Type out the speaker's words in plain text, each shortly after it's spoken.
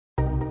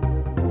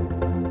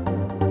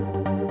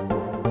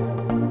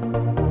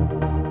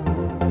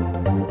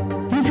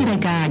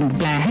แ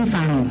ปลให้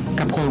ฟัง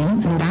กับผม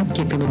อนุรักษ์ เ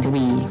กียรติบุญท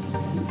วี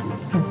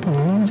ผม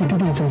สิทธิ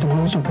เดช สันสม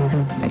สุขค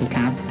รับสวัสดีค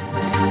รับ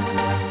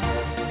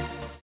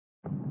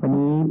วัน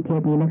นี้เท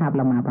ปนี้นะครับเ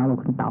รามาพร้อมกับ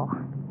คุณต่อ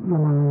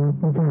มา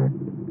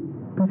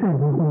พิเศษ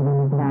ของคุณ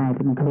ใช่เ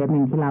ป็นเทปห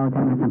นึ่งที่เราจะ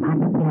มาสัมภาษ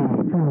ณ์นักแปล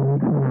ใช่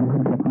ทำงานคอ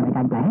นเซ็ปต์ของรายก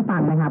ารแปลให้ฟั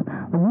งนะครับ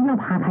วันนี้เรา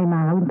พาใครมา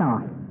ครับคุณต่อ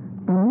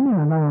ตอนนี้เนี่ย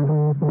เราดู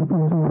ศิลปิ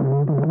นส่วนหนึ่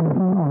งถึง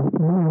ที่ออก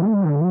มาเรื่อง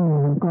ใหม่นี่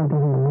มันก็จะ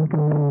เห็นกั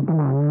นในต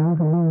ลาดแล้ว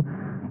คือ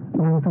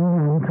ลางสังห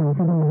ารไขค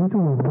ดที่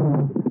สูง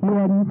เรื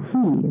อน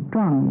ชี่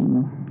จ้องหนิง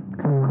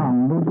ของ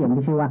ผู้เขียน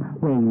ที่ชื่อว่า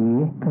เหวย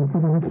เป็นผู้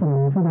เขียน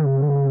ชื่อดัง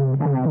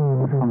ใช่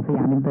ของสย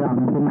ามอินเตอร์ออกห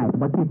นังสือใหม่ผม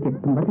ว่า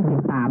ติ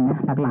ดตามนะ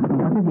หลักๆผม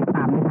ก็ติดต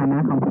ามในฐานะ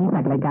ของที่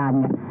จัดรายการ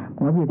เนี่ยผ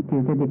มว่า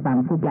ติดตาม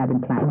ผู้แปลเป็น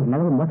ใครแล้ว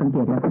ผมก็สังเก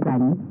ตว่าผู้แปล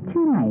นี้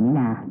ชื่อไหนนี่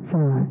นะใ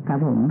ช่ครับ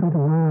ผมก็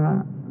ถือว่า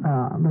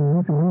เป็นหนั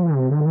งสือใหม่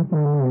แล้วนักแปล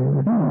ใหม่แ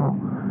ล้วก็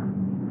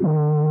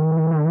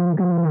หนัง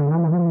ก็มีหนังแล้ว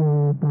มันก็มี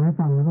มาให้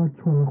ฟังแล้วก็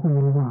ชวนคุย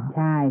ดีกว่าใ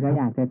ช่ก็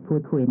อยากจะพู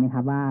ดคุยนะค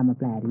รับว่ามา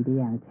แปลดีได้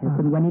ยัง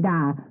คุณวนิดา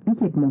ลิ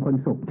ขิตมงคล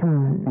สุขใช่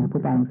ผู้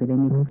แปลหนังสือเล่ม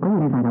นี้ก็อ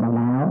ยู่ในสายกับเรา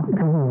แล้ว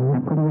ครับผม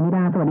คุณวนิด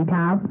าสวัสดีค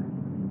รับ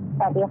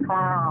สวัสดีค่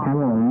ะครับ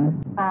ผม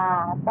ค่ะ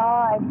ก็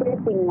ชื่อ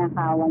จริงนะค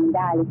ะวนิด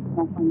าลิขิตม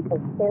งคลสุ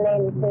ขชื่อเล่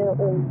นชื่อ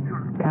อุ้มค่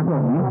ะครับผ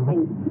มก็เ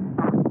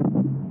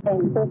ป็น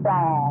ผู้แปล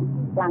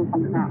ลางสั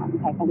งหาร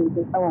ไขคดี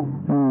ที่ส่ง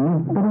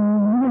เป็น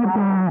วิทยา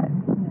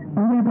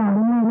แปลเ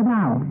รื่องนี้หรือเป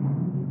ล่า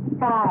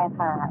ใช่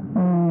ค่ะ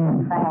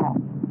แปล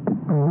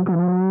ตอน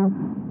นี้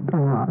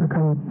ใคร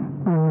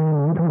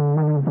ทำอะไ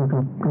รเกี่ยวกั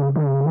บการแป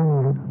ลบ้างไ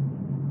หม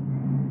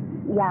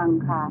ยัง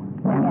ค่ะ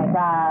อยากจ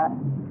ะ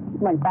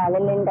เหมือนแปลเ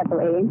ล่นๆกับตั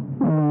วเอง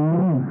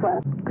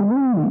คุณ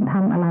นุ่มท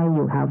ำอะไรอ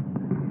ยู่ครับ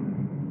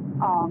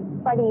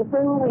พอดีเ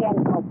พิ่งเรียน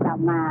จบกลับ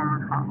มา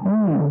ค่ะ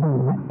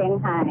เซี่ยง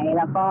ไฮ้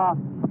แล้วก็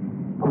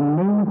ผม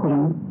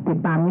ติด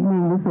ตามนิดนึ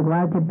งรู้สึกว่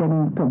าจะเป็น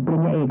จบปริญ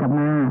ญาเอกกลับ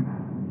มา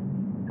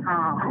ค่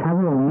ะครับ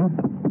ผม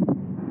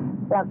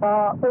แล้วก็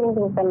จ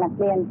ริงๆเป็นนัก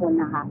เรียนทุน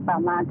นะคะต่อ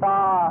มา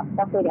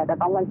ก็คือเดี๋ยวจะ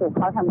ต้องบรรจุเ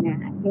ข้าทำงา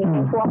นที่ใน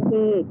ช่วง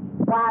ที่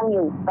ว่างอ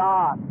ยู่ก็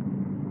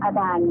อาจ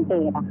ารย์เก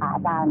ตนะคะอ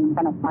าจารย์ก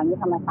นกพรที่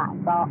ธรรมศาสต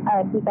ร์ก็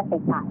ที่เกษ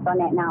ตรศาสตร์ก็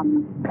แนะน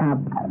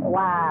ำ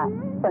ว่า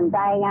สนใจ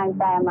งานแ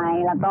ปลไหม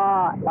แล้วก็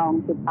ลอง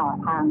ติดต่อ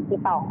ทางที่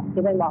ต่อ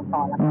ที่เป็นบอกต่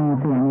อแล้ว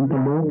เสียงอินเตอ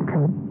ร์บุ๊ก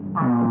คือ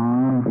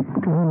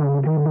มัน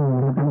คือดู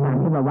ต่าง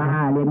ๆที่แบบว่า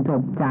เรียนจ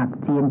บจาก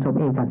จีนจบ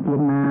เอกจากจีน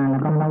มาแล้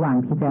วก็ระหว่าง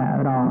ที่จะ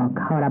รอ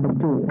เข้ารับบรร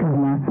จุ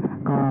นะ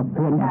ก็เ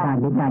พื่อนอาจาร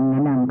ย์ด้วยกันแน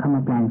ะนำเข้าม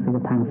าแปลซื้อ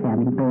ทางสยาม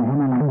อินเตอร์ให้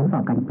มาลองทดสอ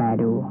บการแปล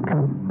ดู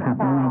ครับ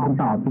ยังไงคุณ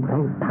ตอบ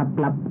ทับ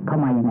รับเข้า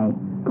มายังไง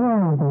ก็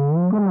ผม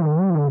ก็ลอง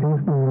เทส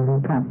ดู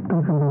ครับก็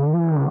คือ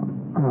ว่า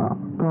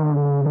ก็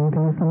ลองเท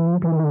สทั้ง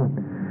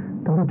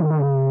ปัจจุบั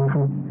นนะค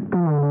รับ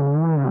ก็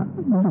ว่า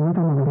รู้สึกว่าจ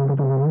ะเหมาะกับปัจ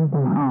จุบันมากก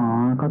ว่า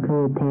ก็คื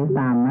อเทสต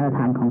ามมาตรฐ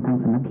านของทาง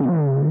สำนักพิมพ์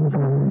ใ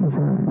ช่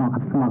เหมาะ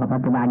กับปั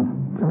จจุบัน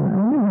อั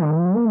นนี้หา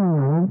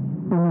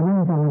เป็นเรื่อ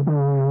งการแปล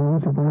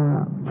รู้สึกว่า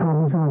ชอบ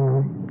น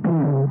ะ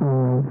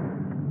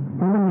แ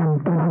ล้วมัน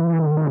การทำงา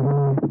นแบบ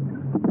นี้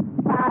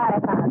ใช่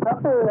ค่ะก็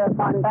คือ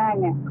ตอนแรก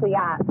เนี่ยคืออ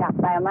ยาก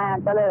แปลมาก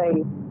ก็เลย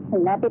ถึ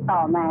งได้ติดต่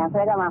อมาเพื่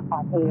อจะมาขอ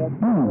เทส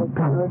ค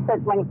วามรู้สึก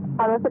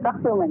ก็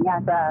คือเหมือนอยา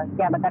กจะ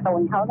กระโด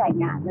ดเข้าใส่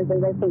งานมันเป็น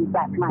สิ่งแป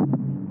ลกใหม่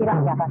ที่เรา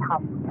อยากจะท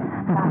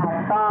ำใช่แ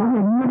ล้วก็เ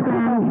ห็น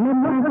เล่น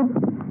ได้ก็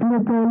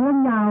เจอเรื่อง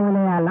ยาวเล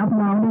ยรับ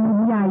น้องใน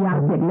นิยายยาว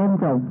7 เล่ม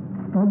จบ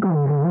เมื่อก่อน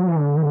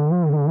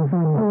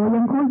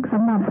ยังคุยส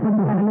ำหรับคน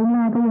แต่เรื่องแร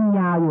กก็ยัง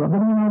ยาวอยู่เป็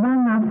นยังไงบ้าง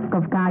ครับกั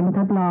บการท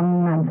ดลอง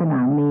งานสน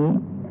ามนี้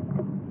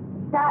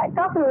ใช่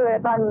ก็คือ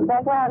ตอนแร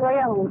กก็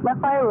ยังไม่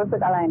ค่อยรู้สึ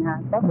กอะไรนะ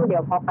ก็คือเดี๋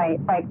ยวพอไ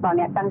ปตอนเ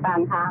นี้ยกลา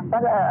งทางก็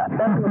จะเ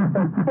ริ่มรู้สึ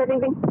กคือจ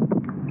ริง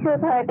ๆคือ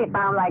เคยติดต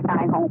ามรายกา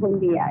รของคุณ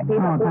เบียร์ที่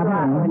พูดว่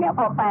าเนี่ย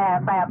พอแปล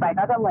ไป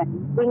ก็จะเหมือน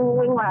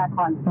วิ่งมาราธ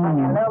อนตอน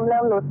นี้เ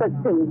ริ่มรู้สึก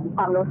ถึงค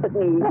วามรู้สึก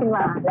นี้ขึ้นม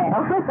าแล้ว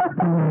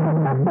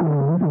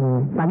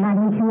ตอนแรก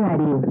ไม่เชื่อ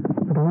ดิ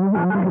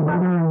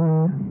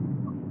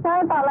ใช่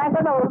ตอนแรกก็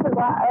จะรู้สึก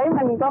ว่า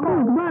มันก็ไม่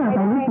ไ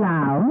ด้หรือเปล่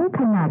าไม่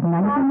ขนาด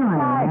นั้นก็หน่อย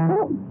ใ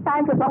ช่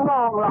คือต้องล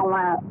องม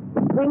า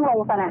วิ่งลง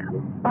สนาม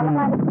ตอนแร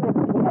กคือ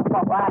ที่บ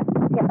อกว่า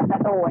เก็บกร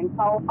ะโดดเ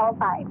ข้า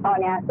ใส่ตอน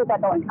นี้คือกระ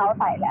โดดเข้า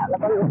ใส่แล้ว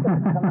ก็รู้สึก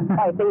มันไ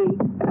ต่ตี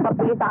กับ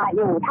ปีศาจอ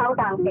ยู่เท่า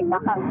กันเองน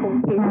ะคะคุณ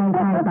คิดใ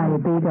ช่ไต่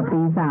ตีกับปี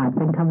ศาจเ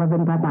ป็นคำว่าเป็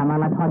นภาษามา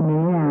ราธอน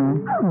นี้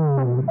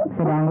แ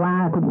สดงว่า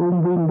คุณอุ้ม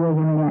วิ่งด้วยใ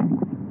ช่ไหมเนี่ย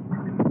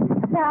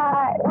ใช่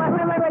ไ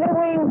ม่ได้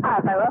วิ่งค่ะ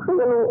แต่ก็คื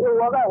อรู้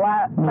ว่าแบบว่า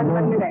มัน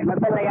เหนื่อยมัน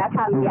เป็นระยะท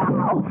างยา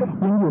ว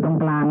ยังอยู่ตรง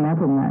กลางนะ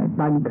ผม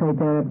ตอนเคย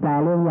เจอแปล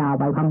เรื่องยาว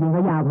ไปความจริง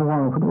ก็ยาวพอ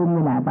ๆคุณอุ้ม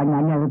นี่แหละตอน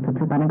นั้นเนี่ย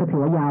ตอนนั้นก็ถื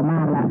อว่ายาวม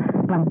ากแล้ว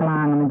กล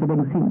างมันจะเป็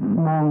นสิ่ง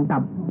มองตั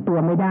บตัว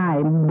ไม่ได้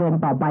เดิน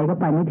ต่อไปก็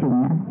ไปไม่ถึง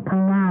ข้า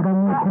งหน้าก็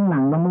มืดข้างหลั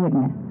งก็มืด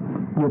เนี่ย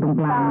อยู่ตรง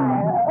กลาง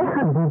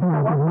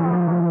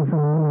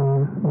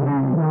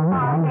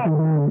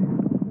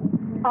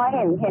พอเ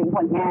ห็นผ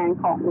ลงาน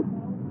ข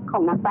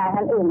องนักแปลท่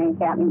านอื่นในส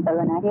ยามอินเตอร์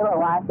นะที่บอก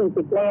ว่า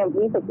40 เล่ม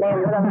20 เล่ม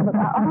ก็จะรู้สึก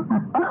ว่า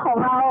ของ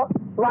เรา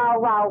ว้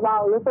า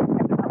วรู้สึก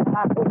แบ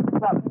บ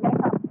ได้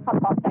ค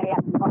ำปลอบใจอย่า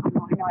งน้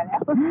อย มาแล้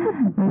ว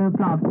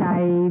ปลอบใจ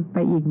ไป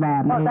อีกแบ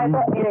บนึง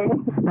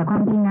แต่ควา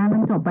มจริงนะมั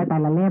นจบไปแต่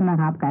ละเล่มนะ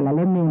ครับแต่ละเ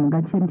ล่มนึงมันก็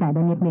ชื่นใจไ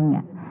ด้นิดนึงเ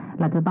นี่ย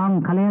เราจะต้อง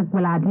เขาเรียกเว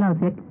ลาที่เรา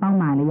เซตเป้า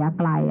หมายระยะ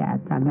ไกล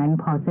จากนั้น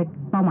พอเซต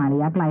เป้าหมายระ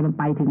ยะไกลมัน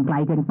ไปถึงไกล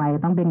เกินไป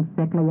ต้องเป็นเซ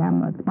ตระยะ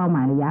เป้าหม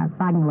ายระยะ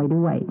สั้นไว้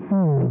ด้วย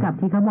เหมือนกับ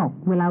ที่เขาบอก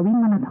เวลาวิ่ง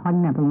มาราธอน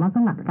เนี่ยผมว่าก็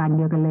หลักการเ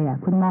ดียวกันเลย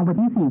คุณมองไป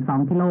ที่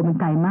42กิโลมัน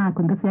ไกลมาก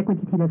คุณก็เซตไป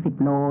ทีละ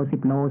10 โล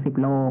10 โล10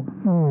 โล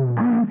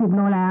10 โ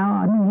ลแล้ว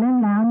1 เล่ม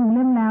แล้ว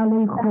เล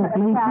ย6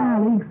เลย5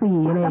เลยอีก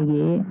4อะไรอย่าง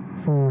งี้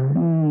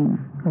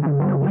ส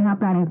นุกไหมครับ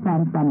แปลห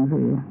นัง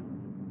สือ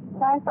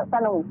ใช่ส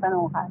นุก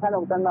ค่ะสนุ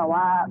กจนแบบ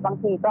ว่าบาง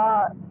ทีก็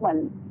เหมือน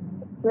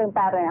ลืมแป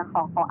ลเลยนะ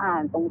ขออ่า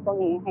นตรงช่วง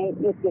นี้ให้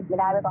หยุดไม่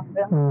ได้ไปก่อนเ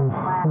รื่อง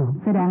มาก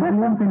แสดงว่า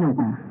เรื่องสนุก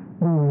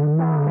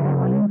แสดง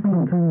ว่าเรื่องสนุ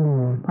ก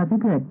เพราะถ้า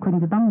เกิดคุณ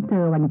จะต้องเจ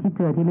อวันที่เ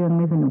จอที่เรื่อง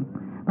ไม่สนุก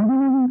บางที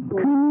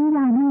คือนิย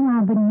าย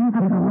เป็นอย่างนี้ค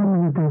รับเพราะว่ามัน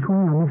จะช่วง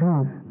เราไม่ชอ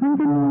บมัน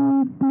จะ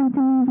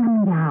มี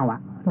ยาว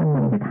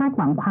มันจะคาดห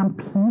วังความ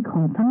พีคขอ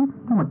งทั้ง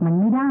หมดมัน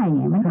ไม่ได้ไ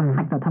งมัน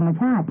ขัดต่อธรรม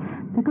ชาติ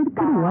แต่ก็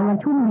ดูว่า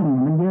ช่วงดิ่ง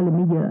มันเยอะหรือ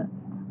ไม่เยอะ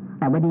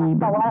แต่ว่าดี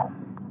แต่ว่า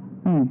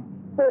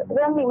คือเ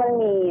รื่องนี้มัน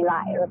มีหล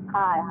ายรสช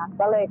าติค่ะ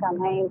ก็เลยท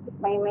ำให้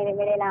ไม่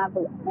ได้น่าเ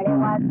บื่อไม่ได้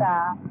ว่าจะ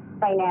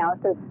ไปแนว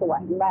สืบสว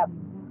นแบบ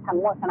ทั้ง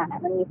หมดขนาดนั้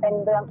นมันมีเส้น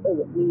เรื่อง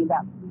อื่นมีแบ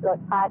บรส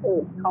ชาติ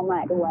อื่นเข้ามา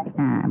ด้วย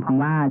ผม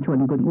ว่าชวน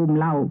คุณอุ้ม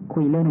เล่าคุ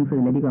ยเรื่องหนังสื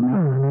อเลยดีกว่าไหม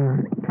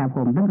ครับผ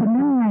มเป็นเ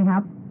รื่องไงครั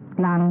บ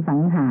ลางสัง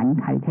หาร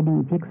ไขคดี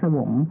พิกษว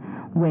ง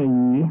เวย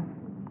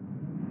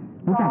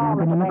รู้จักงาน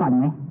คนนี้มาก่อน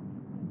ไหม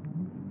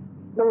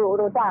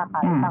รู้จัก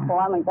ค่ะเพราะ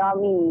ว่ามันก็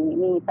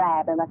มีแปล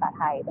เป็นภาษา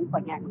ไทยเป็นผ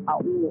ลงานของเขา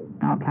อยู่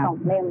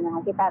2 เล่มนะค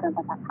ะที่แปลเป็นภ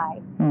าษาไทย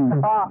แล้ว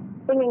ก็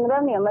จริงๆเรื่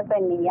องนี้มันเป็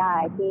นนิยา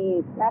ยที่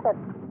น่าจะ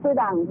ชื่อ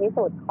ดังที่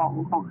สุดข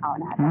องเขา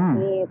นะ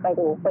ที่ไป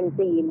ดูคน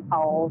จีนเข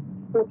า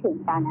พูดถึง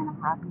กันนะ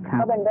คะ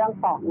ก็เป็นเรื่อง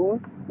ของ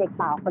เด็ก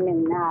สาวคนหนึ่ง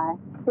นะคะ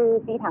ชื่อ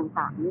ที่ถัง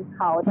เ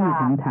ขาจะ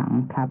ถัง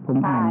ครับผ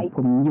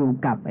มอยู่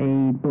กับไอ้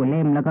ตัวเ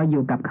ล่มแล้วก็อ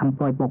ยู่กับคำโป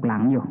รยปกหลั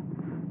งอยู่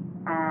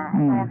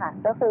ใช่ค่ะ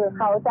ก็คือเ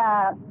ขาจะ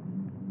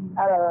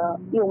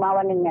อยู่มา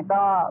วันหนึ่งเนี่ย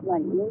ก็เหมื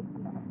อน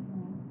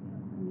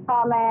พ่อ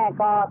แม่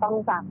ก็ต้อง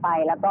จากไป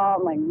แล้วก็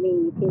เหมือนมี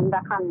ทิ้งร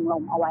ะฆังล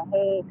มเอาไว้ใ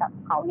ห้กับ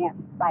เขาเนี่ย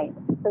ใส่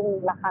ซึ่ง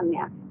ระฆังเ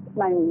นี่ย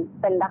มัน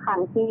เป็นระฆัง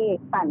ที่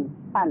สั่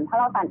นถ้า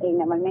เราสั่นเองเ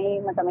นี่ยมัน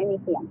จะไม่มี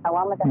เสียงแต่ว่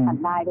ามันจะสั่น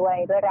ได้ด้วย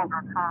แรงอ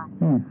าฆาต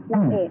น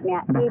างเอกเนี่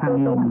ยที่ท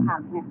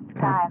ำเนี่ย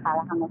ใช่ค่ะร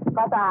ะฆัง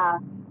ก็จะ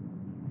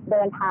เ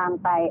ดินทาง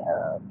ไป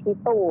พิ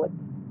สูจน์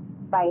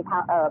ไ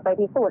ป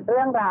พิสูจน์เ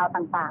รื่องราว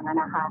ต่างๆ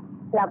นะคะ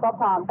แล้วก็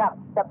พร้อมกับ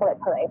จะเปิด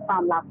เผยควา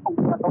มลับของ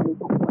ตัวตน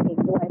ของตัวเอง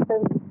ด้วยซึ่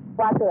ง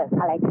ว่าเกิด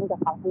อะไรขึ้นกับ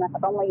เขาทำไมเขา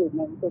ต้องมาอยู่ใ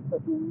นจุ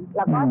ดนี้แ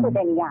ล้วก็จุดเ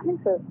ด่นอย่างนึง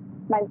คือ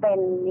มันเป็น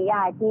นิย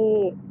ายที่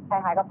คล้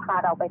ายๆกับพา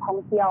เราไปท่อง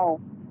เที่ยว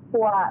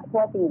ทั่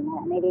วจีน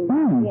ในดินแด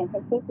นอย่างเ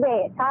ช่นทิเบ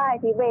ตใช่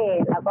ทิเบ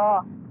ตแล้วก็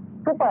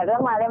คือเปิดเรื่อ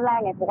งมาเล่มแรก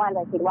เนี่ยทุกวันจ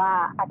ะคิดว่า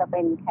อาจจะเป็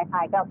นคล้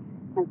ายๆกับ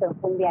หนังสือ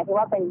คุณเบียร์ที่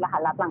ว่าเป็นรหั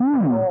สลับหลัง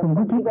โลกผม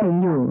ก็คิดถึง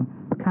อยู่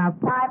ครับ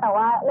ใช่แต่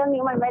ว่าเรื่อง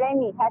นี้มันไม่ได้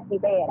มีแค่ทิ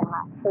เบตนะค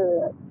ะคือ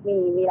มี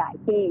หลาย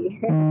ที่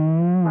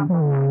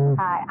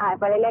ใช่อ่าน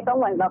ไปเรื่อยๆก็เ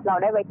หมือนแบบเรา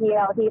ได้ไปเที่ย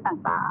วที่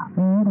ต่าง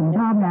ๆผมช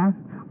อบนะ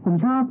ผม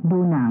ชอบดู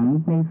หนัง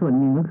ในส่วน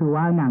หนึ่งก็คือ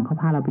ว่าหนังเขา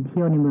พาเราไปเ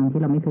ที่ยวในเมือง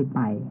ที่เราไม่เคยไ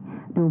ป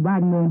ดูบ้า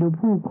นเมืองดู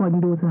ผู้คน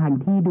ดูสถาน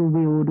ที่ดู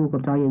วิวดูกั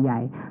บจอใหญ่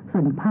ๆส่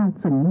ว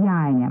นนิย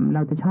ายเนี่ยเร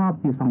าจะชอบ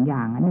อยู่2 อย่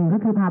างหนึ่งก็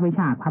คือพาไปส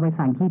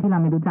ถานที่ที่เรา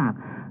ไม่รู้จัก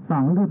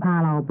2ก็คือพา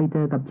เราไปเจ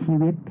อกับชี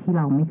วิตที่เ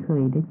ราไม่เค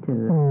ยได้เจ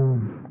อ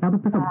แล้ว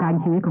ประสบการ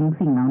ณ์ชีวิตของ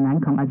สิ่งเหล่านั้น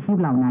ของอาชีพ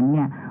เหล่านั้นเ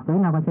นี่ย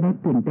เราก็จะได้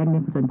ตื่นเต้นได้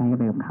ผจญภัย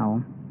ไปกับเขา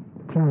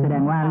แสด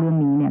งว่าเรื่อง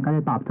นี้เนี่ยก็จ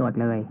ะตอบโจทย์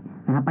เลย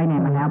นะครับไปไหน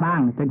มาแล้วบ้าง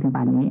จนถึงป่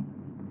านนี้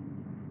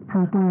ภ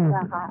าคใต้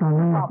ตอน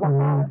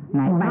แรกไห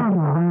น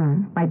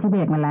ไปทิเบ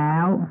ตมาแล้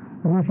ว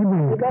ทิเบ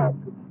ต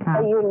ไป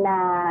ยูนน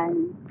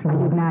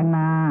านม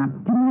า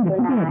ที่นี่กับ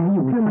ทิเบตมาอ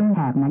ยู่ที่แถ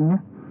บนั้นน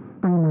ะ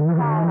ไปเหมือน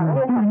กัน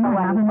ที่ทางตะ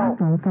วันตก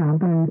3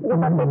ไปอยู่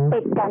กันติ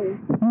ดกัน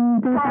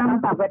เจอจาม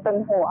ตับไปจน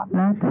หัวแ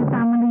ล้วเจอจ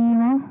ามรี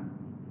ไหม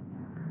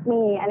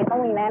มีอันนี้ต้อง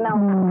มีแน่นอน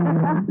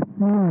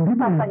ที่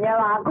แบบสัญ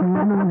ลักษณ์สั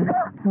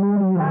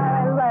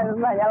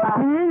ญลักษ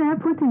ณ์นี่นะ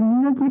พูดถึง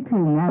นี่ก็คิด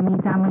ถึงมี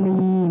จามรี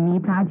มี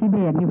พระทิเบ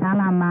ตมีพระ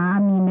รามา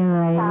มีเน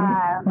ย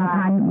มีท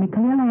านมีเข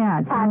าเรียกอะไร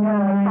ชาเน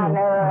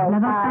ยแล้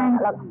วก็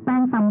แป้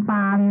งซัมป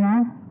ามีนะ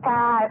ใ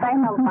ช่แป้ง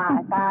ซัมปา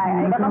ใช่อั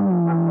นนี้ก็ต้อง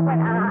เป็น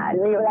อาหาร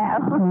อยู่แล้ว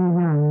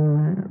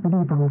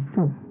พี่ฝัง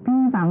สุกพี่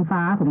ฝังฟ้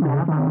าผมบอก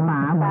ว่าฝังฟ้า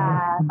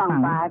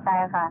ใช่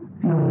ค่ะ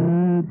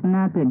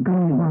น่าตื่นเต้น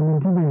ความเป็น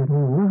ที่เบสอ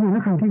ยู่ก็คือถ้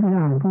าใครที่เคย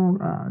อ่านพวก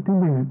ที่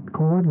เบสโ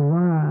ค้ดหรือ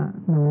ว่า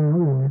หนังแนว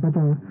อื่นก็จ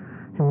ะ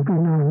เห็นการ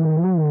อ่านใน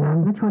เรื่องนั้น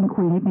ก็ชวน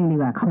คุยนิดนึงดี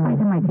กว่าเข้าไป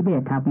ทำไมที่เบ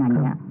สครับงาน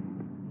เนี้ย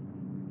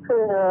คื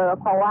อ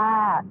เพราะว่า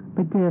ไป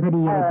เจอค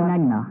ดีอะไรที่นั่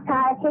นเหรอใ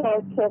ช่เ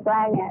คสแร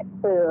กเนี่ย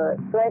คือ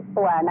ด้วย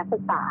ตัวนักศึ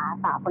กษา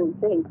สาวคน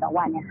ชื่อหญิงสว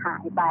รรค์เนี่ยหา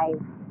ยไป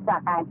จา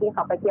กการที่เข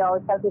าไปเที่ยว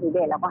ที่ทิเบ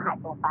ตแล้วก็หาย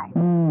ตัวไป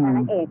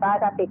นั่นเองก็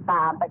จะติดต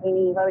ามไปที่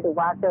นี่ก็ดู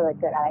ว่าเกิ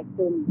ดอะไร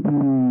ขึ้น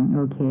โ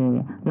อเค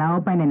แล้ว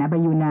ไปไหนนะไป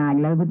ยูนาน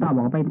แล้วคุณต่อบ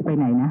อกว่าไป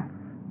ไหนนะ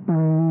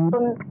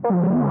ต้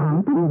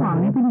นหวาง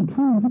นี่เป็นอีก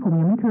ที่นึงที่ผม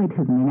ยังไม่เคย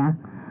ถึงเลยนะ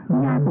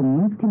งานผม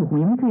ที่ผม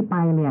ยังไม่เคยไป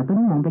เลยต้น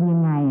หวางเป็นยั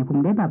งไงผม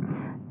ได้แบบ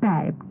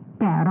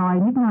อย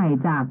นิดหน่อย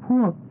จากพ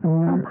วก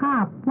ภา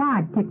พวา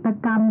ดจิตร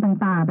กรรม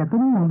ต่างๆแต่ต้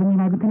นห่วงเป็นยัง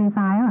ไงเป็นทะเลท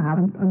รายเหรอครับ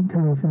ใ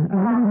ช่ใช่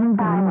เล่ม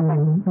3มัน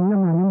ปร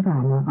ะมาณเล่ม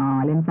3อ๋อ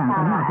เล่ม3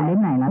ก็ออกเป็นเล่ม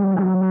ไหนแล้ว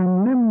ประมาณ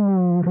เล่ม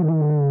คดี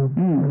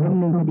เล่ม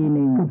1คดี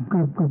1เ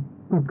กือบ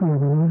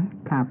นะ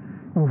ครับ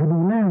คดี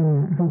แรกเนี่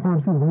ยคือความ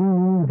สนุกเรื่อง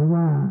นี้ที่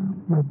ว่า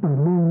มันเปิด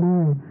เรื่องด้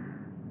วย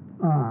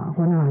ค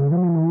นอ่านก็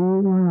ไม่รู้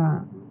ว่า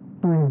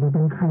ตัวเองเ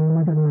ป็นใครม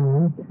าจากไหน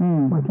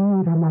มาที่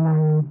ทำอะไร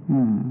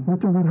แล้ว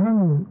จนกระทั่ง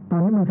ตอน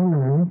นี้มันเฉล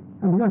ย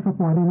อันนี้ก็ส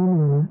ปอยได้นิดนึ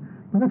งนะ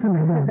มันก็เฉล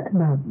ย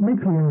แบบไม่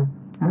เคลียร์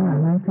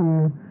นะคือ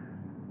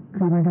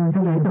เป็นการเฉ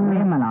ลยจบเ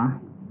ล่มเหรอ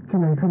เฉ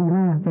ลยคดีแร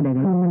ก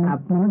คือมัน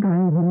กลาย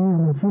เป็น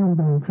มันเชื่อม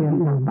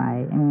ต่อไป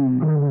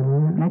อะไรแบบ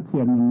นี้นักเขี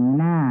ยนอย่างนี้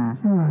น่า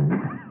ใช่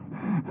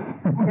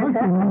ก็เ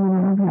ขียนอย่างนี้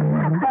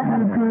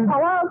คือเพรา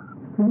ะว่า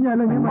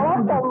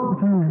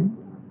ใช่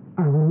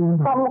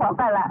ปมของ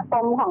แต่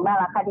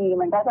ละคดี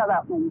มันก็จะแบ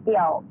บเหมือนเ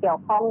กี่ยว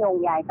ข้องโยง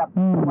ใยกับ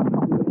ตัวข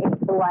องตัวเอง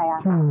ด้วยอ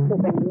ะค่ะคือ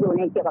เป็นอยู่ใ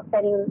นเกี่ยวกับเ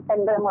ส้น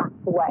เรื่องหลัก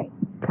ด้วย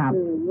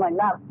เหมือ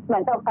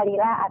นจบคดี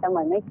แรกอาจจะเห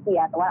มือนไม่เคลีย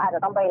ร์แต่ว่าอาจจะ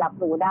ต้องไปรับ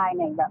รู้ได้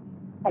ในแบบ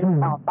คดี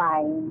ต่อไป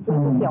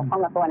ที่เกี่ยวข้อง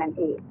กับตัวนั้น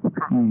เอง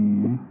ค่ะ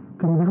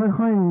คือจะ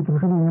ค่อยๆถึง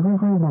คดีจะ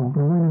ค่อยๆบอกเล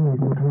ยว่านางเอก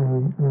เป็นใคร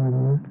อะไร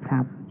นะครั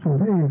บส่วน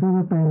พระเอกก็จ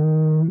ะเป็น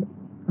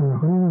เข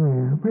าเรียกว่าไง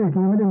พระเอก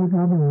ที่ไม่ได้มีค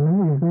รับอย่างนาง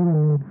เอกก็เป็น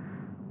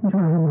ผู้ช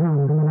ายธรรม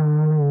ดา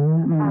อะไรอย่างเงี้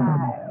ย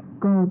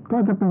ก็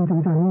จะเป็นสี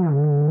สันอย่าง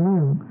หนึ่งเรื่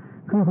อง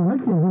คือของนัก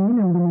เขียนคนนี้เ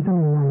นี่ยมันจะมีเส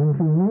น่ห์อย่างนึง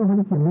คือไม่ว่าเขา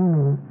จะเขียนเรื่องอะไร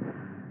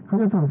เขา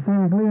จะสอดแทร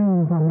กเรื่อง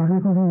ความรักให้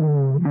ค่อนข้างดี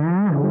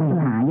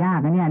หายาก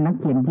นะเนี่ยนัก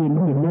เขียนจีน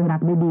เขียนเรื่องรั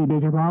กได้ดีโด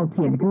ยเฉพาะเ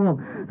ขียนพวก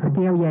สเก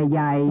ลให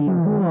ญ่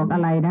ๆพวกอะ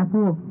ไรนะพ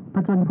วกผ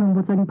จ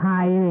ญภั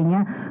ยอะไรเ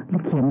งี้ยแล้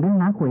วเขียนเรื่อง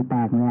รักห่วยแต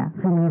กเนี่ย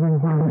คือมันเป็น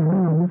ความที่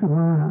เรารู้สึก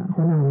ว่าค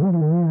นอ่านที่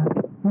ดีเนี่ย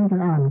นอกจา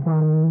กอ่านควา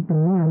มเป็น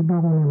เรื่องบ้า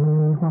งเนี่ยมัน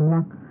มีความ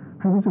รัก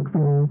ให้รู้สึก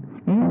ฟิน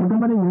มันก็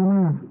ไม่ได้เยอะม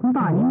ากคุณ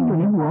ต่อนี้มันอยู่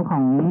ในหัวขอ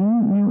ง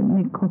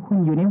นี่คุณ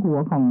อยู่ในหัว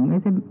ของไม่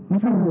ใ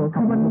ช่หัวข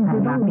องมัน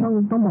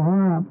ต้องบอกว่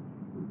า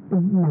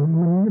หนัง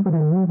มันไม่ประเ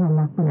ด็นเรื่องความ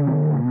รักประเด็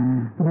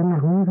นหลั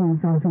กนี่คือ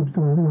การสืบส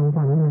วนสมองข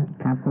วัญนี่แหละ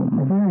ครับผมแ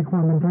ต่ที่ควา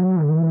มเป็นพระห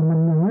นังมัน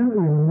อย่างเรื่อง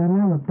อื่นมันเ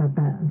รื่องแบบแ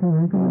ตะใช่ไหม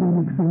ก็ไม่ได้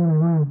ลึกซึ้งอะไร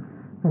มาก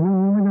แต่เรื่อง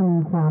นี้มันจะมี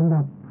ความแบ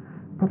บ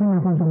พัฒนา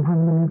ความสัมพัน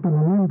ธ์ในแต่ล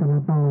ะเรื่องแต่ละ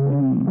ตอน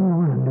ต้องลอ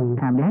งอ่านดู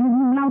ครับเดี๋ยวให้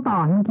เล่าต่อ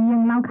เมื่อกี้ยั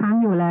งเล่าค้าง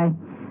อยู่เลย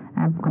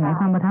คนไหน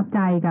ความประทับใจ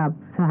กับ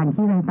สถาน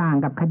ที่ต่าง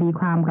ๆกับคดี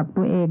ความกับ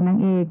ตัวเอกนาง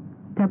เอก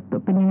จะ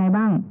เป็นยังไง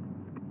บ้าง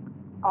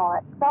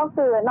ก็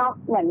คือนอก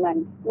เหมือน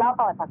เล่า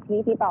ต่อจาก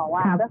ที่ต่อ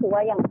ว่าก็คือว่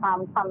าอย่างคว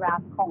ามรั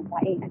กของตัว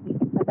เอง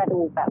มันจะดู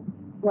แบบ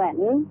เหมือน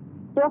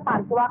ด้วยความ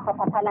ที่ว่าเขา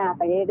พัฒนาไ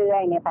ปเรื่อ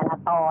ยๆในแต่ละ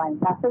ตอน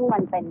แล้วซึ่งมั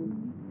นเป็น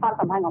ความ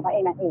สัมพันธ์ของพระเอ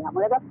กนางเอกมั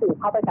นก็สื่อ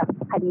เข้าไปกับ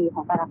คดีข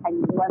องแต่ละค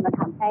ดีด้วยมัน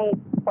ทำให้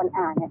คน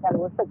อ่านเนี่ยจะ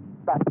รู้สึก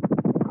แบบ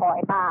คอย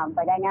ตามไป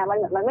ได้ง่าย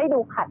มันไม่ดู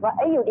ขัดว่า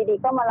อยู่ดี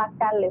ๆก็มารัก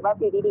กันหรือว่า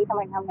อยู่ดีๆทำไ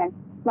มทำกัน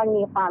มัน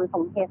มีความส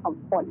มเหตุสม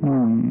ผล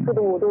คือ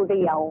ดูเ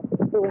ดียว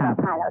ดูแบบ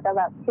อ่านแล้วจะ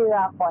แบบเชื่อ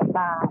คอยต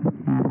าม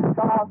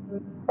ก็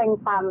เป็น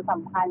ความสั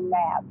มพันธ์แบ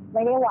บไ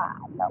ม่ได้หวา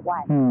นแบบหวา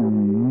น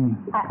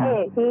พระเอ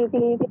ก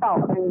ที่ต่อ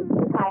เป็น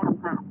ผู้ชายห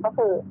ำหาก็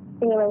คือ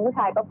จริงๆเป็นผู้ช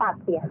ายก็ปาก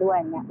เสียด้วย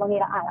เนี่ยบางที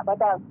เราอ่านแล้วก็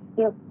จะ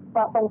มี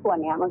ตรงส่วน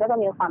เนี้ยมันก็จะ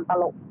มีความต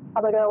ลกเข้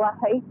าไปด้วยว่า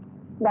เฮ้ย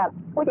แบบ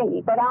พูดอย่าง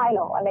นี้ก็ได้ห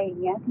รออะไรอย่า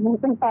งเงี้ยมัน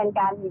เป็นแฟน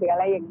กันหรืออะ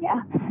ไรอย่างเงี้ย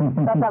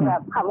ก็จะแบ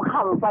บข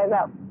ำๆไปแบ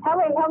บถ้าเ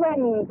ป็น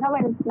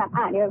นัก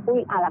อ่านนี่เป็นผู้ห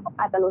ญิงอ่านแล้ว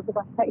อาจจะรู้สึก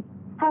ว่าเฮ้ย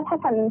ถ้า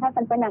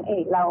ฉันเป็นนางเอ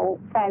กแล้ว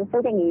แฟนพู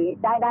ดอย่างนี้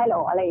ได้หร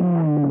ออะไรอย่างเ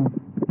งี้ย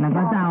แล้ว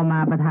ก็จะเอามา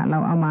ประทะเรา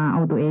เอ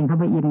าตัวเองเข้า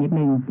ไปอินนิด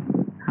นึง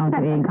เอา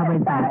ตัวเองเข้าไป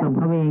สะสมเ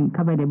ข้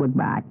าไปในบท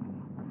บาท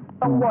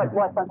ตรงบท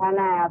สนท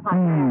นาพัก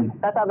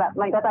ก็จะแบบ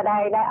มันก็จะไ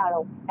ด้อาร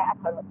มณ์ได้อรร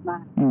ถรสมา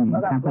กก็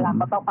แบบเวลาเ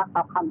ขาต้องปากต่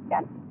อคำกั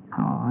น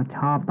ช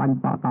อบตอน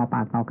ต่อป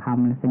ากต่อค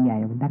ำส่วนใหญ่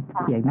นัก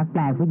เขียนนักแป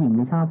ลผู้หญิงไ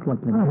ม่ชอบปวด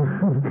เลย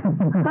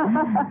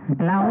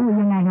แล้ว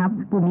ยังไงครับ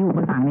มีอุป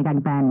สรรคในการ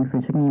แปลหนังสื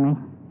อชุดนี้ไหม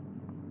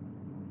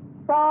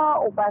ก็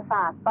อุปส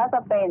รรคก็จะ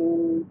เป็น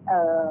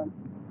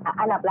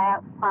อันดับแรก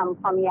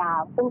ความยาว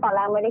ซึ่งตอนแร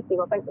กไม่ได้คิด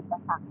ว่าเป็นอุป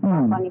สรรค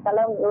ตอนนี้ก็เ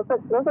ริ่มรู้สึ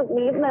ก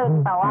นิดนึง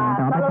แต่ว่า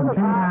ก็รู้สึก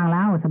ว่าทางแ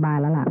ล้วสบาย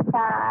แล้วล่ะใ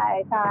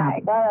ช่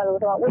ก็รู้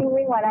สึกว่า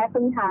วิ่งมาได้ค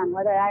รึ่งทาง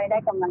ก็จะได้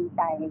กำลังใ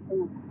จขึ้น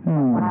มา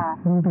ว่า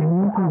เป็นเรื่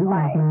องที่ออก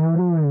แล้ว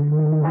ด้วย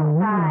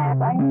ใช่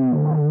ก็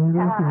รู้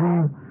สึกว่า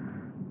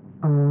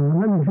แ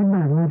ล้วมีฟีดแ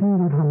บ็กมาที่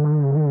เราทำมา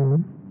อย่าง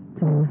นี้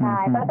ใช่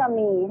ก็จะ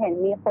เห็น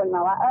มีคนม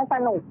าว่าส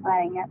นุกอะไร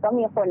เงี้ยก็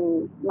มีคน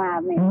มา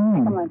ใ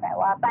ห้กำลังใจ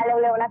ว่าไป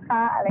เร็วๆนะค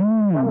ะอะไร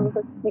ก็รู้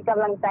สึกมีก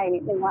ำลังใจนิ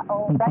ดนึงว่า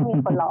ได้มี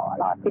คนรอ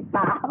ติดต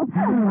าม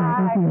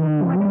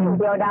มันอยู่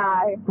เดียวดา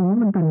ย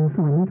มันเป็น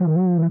ส่วนที่ทำใ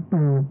ห้นักแปล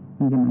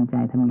มีกำลังใจ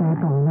ทำงาน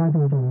ต่อได้จ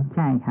ริงๆใ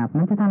ช่ครับ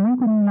มันจะทำให้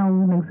คุณเรา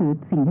หนังสือ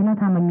สิ่งที่เรา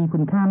ทำมันมีคุ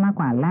ณค่ามาก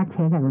กว่าแลกเ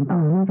ช็คกับคุณต่อ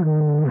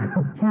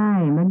ใช่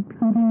มัน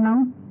จริงๆแล้ว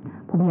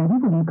ผมอย่างที่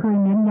ผมเคย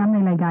เน้นย้ำใน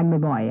รายการ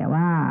บ่อยๆ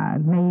ว่า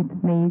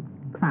ใน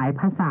สาย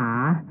ภาษา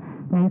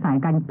ในสาย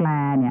การแปล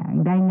เนี่ย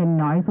ได้เงิน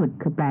น้อยสุด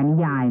คือแปลนิ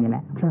ยายนี่แหล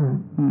ะ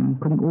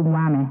คุณอุ้ม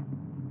ว่าไหม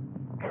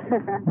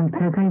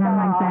เคยทำ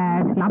งานแปล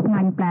รับง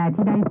านแปล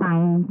ที่ได้ตัง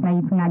ค์ใน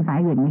งานสาย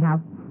อื่นไหมครับ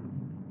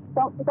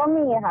ก็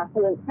มีค่ะ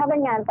คือถ้าเป็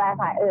นงานแปล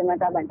สายอื่นมัน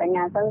จะเหมือนเป็นง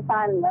าน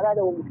สั้นๆแล้วก็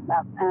ดูแบ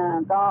บ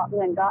ก็เ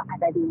งินก็อาจ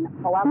จะดีนะ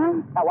เพราะว่า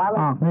แต่ว่า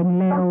ออกเงิน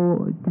เร็ว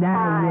ได้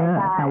เยอะ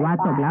แต่ว่า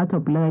จบแล้วจ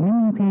บเลยไม่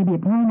มีเครดิ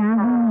ตให้นะไ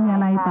ม่มีอะ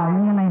ไรต่อ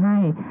มีอะไรให้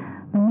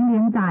มันไม่เลี้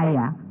ยงใจ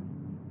อ่ะ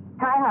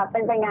ใช่ค่ะเ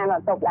ป็นงานแบ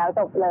บจบแล้ว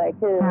จบเลย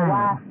คือ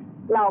ว่า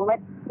เราไม่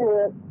คือ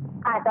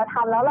อาจจะท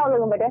ำแล้วเราลื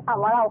มไปด้วยซ้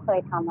ำว่าเราเคย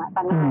ทำอะแ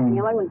ต่งาน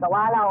นี้มันเหมือนกับ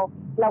ว่าเร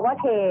าก็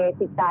เท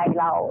จิตใจ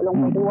เราลง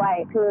ไปด้วย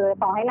คือ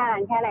ต่อให้นาน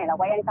แค่ไหนเรา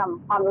ก็ยังจ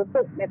ำความรู้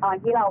สึกในตอน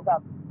ที่เราแบ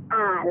บ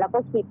อ่านแล้วก็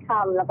คิดค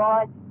ำแล้วก็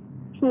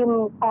พิม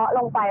พ์เพาะล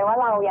งไปว่า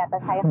เราอยากจะ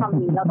ใช้คำ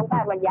นี้เราต้องก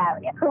ารบรรยายแบ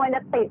บนี้คือมันจ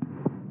ะติด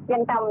ยั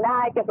งจำได้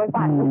เก็บไป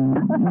ฝัน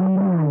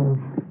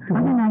เพร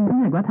าะฉะนั้นถ้า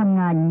เกิดว่าทำ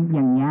งานอ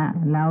ย่างเงี้ย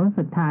แล้ว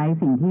สุดท้าย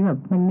สิ่งที่แบบ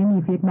มันไม่มี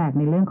ฟีดแบ็ก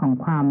ในเรื่องของ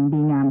ความดี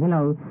งามที่เร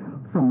า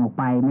ส่งออก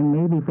ไปมันไ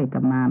ม่รีเฟล็กก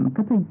ลับมามัน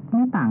ก็จะไ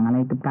ม่ต่างอะไร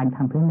กับการท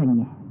ำเพื่อเงิน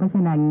ไงเพราะฉ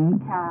ะนั้น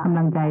กำ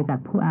ลังใจจาก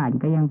ผู้อ่าน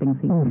ก็ยังเป็น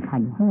สิ่งสำคั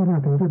ญ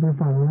ถึงจะไป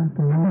ฝันนะ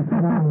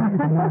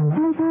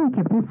ใช่เ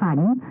ก็บไปฝัน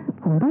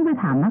ผมต้องไป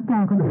ถามนักแปล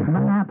คนอื่นบ้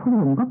างนะพวก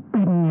ผมก็เ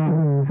ป็นไง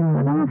เร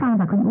าต้องมาฟัง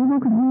จากคุณอุ้มว่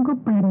าคุณอุ้มก็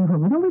เป็นผม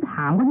ก็ต้องไปถ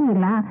ามคนอื่น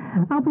ละ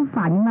เอาไป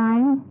ฝันไหม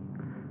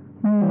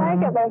ใช่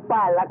เก็บไป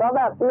ฝันแล้วก็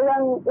แบบเรื่อ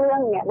ง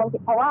เนี้ยบางที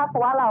เพราะ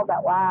ว่าเราแบ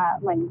บว่า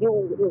เหมือนอ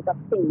ยู่กับ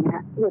สิ่งเนี้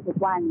ยอยู่ทุก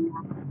วันนะค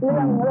ะเ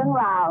รื่อง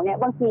ราวเนี่ย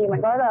บางทีมั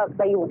นก็จะไ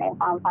ปอยู่ในค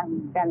วามฝัน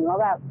กันว่า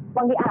แบบบ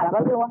างทีอ่านแล้ว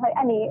ก็รู้ว่าเฮ้ย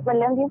อันนี้เป็น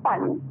เรื่องที่ฝัน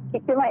คิ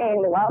ดขึ้นมาเอง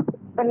หรือว่า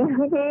เป็นเรื่อ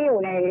งที่อยู่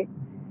ใน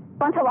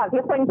ต้นฉบับ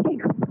ที่คน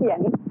เขียน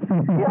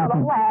ที่เราต้อ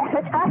งแปล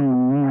ใช่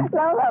แ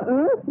ล้วแบบ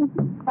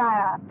ใช่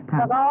ค่ะ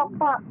แล้วก็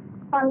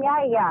ความยาก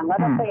อีกอย่างก็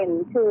จะเป็น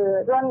คือ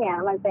เรื่องเนี้ย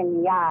มันเป็น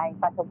นิยาย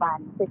ปัจจุบัน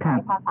คือใช้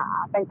ภาษา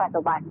เป็นปัจ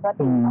จุบันก็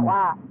จริงแต่ว่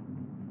า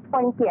ค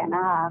นเขียนน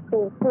ะคะ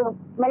คือ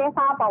ไม่ได้ท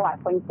ราบประวัติ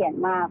คนเขียน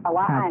มากแต่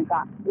ว่าอ่านจ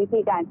ากวิธี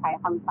การใช้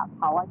คำศัพท์เ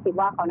ขาว่าคิด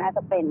ว่าเขาน่าจ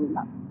ะเป็นแบ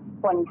บ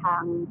คนทา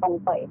งตรง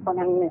เป๋ยคน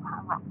ทางเหนือ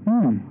ค่ะ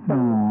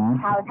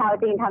ชาว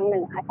จีนทางเห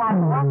นือใช่เ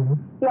พราะว่า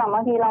อย่างบ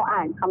างทีเราอ่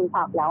านคำ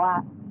ศัพท์แล้วอะ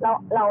เร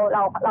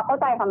าเข้า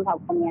ใจคำศัพ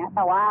ท์คำนี้แ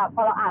ต่ว่าพ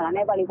อเราอ่านแล้วใ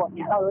นบริบทเ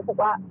นี้ยเรารู้สึก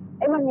ว่า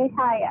มันไม่ใ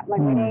ช่อ่ะมัน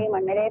ไม่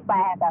ได้แปล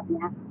แบบเ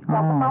นี้ยเร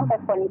าก็ต้องไป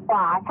ค้นค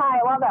ว้าใช่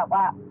ว่าแบบ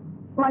ว่า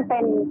มันเป็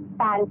น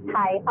การใ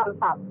ช้ค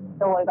ำศัพท์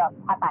โดยแบบ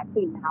ภาษา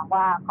ถิ่นนะคะ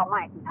ว่าเขาหม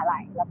ายถึงอะไร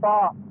แล้วก็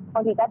บา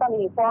งทีก็จะ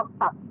มีพวก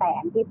ศัพท์แส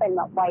งที่เป็นแ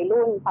บบวัย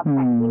รุ่นศัพท์แส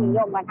งที่นิย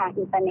มมาทาง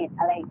อินเทอร์เน็ต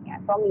อะไรอย่างเงี้ย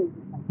ก็มี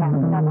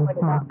เราต้องไป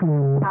ดูว่า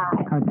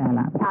เข้าใจ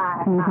ละ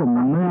คือผม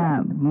เมื่อ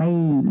ไม่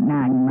น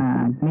านมา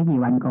ไม่กี่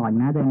วันก่อน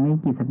นะแต่ไม่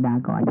กี่สัปดาห์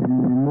ก่อน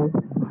มีมุก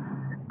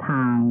ท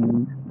าง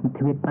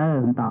Twitter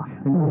ต่อ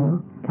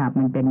ครับ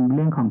มันเป็นเ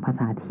รื่องของภา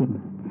ษาถิ่น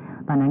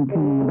ตอนนั้น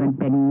คือมัน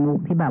เป็นมุก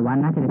ที่แบบว่า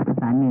น่าจะเป็นภา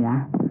ษาเหนือ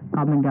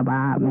ก็มันกับว่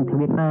ามัน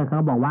Twitter เขา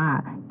บอกว่า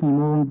กี่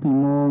โม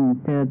ง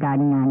เจอกัน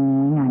งาน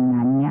นี้ง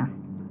านเนี้ย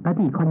ก็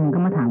อีกคนนึงก็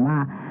มาถามว่า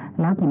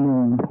แล้วกี่โม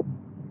ง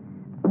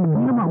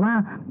นี่ก็บอกว่า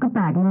ก็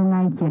8 โมงไง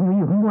เขียน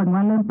อยู่ข้างบนว่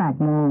าเริ่ม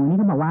8 โมงนี่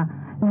ก็บอกว่า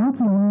แล้ว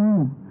กี่โมง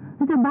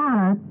จะบ้าเ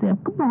หรอ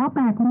ก็บอกว่า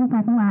8 โมง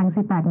วัน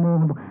สิ8 โมง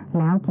บอก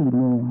แล้วกี่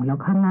โมงแล้ว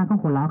ข้างหน้าก็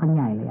หัวเราะกันใ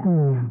หญ่เลยอ่ะ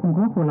ผม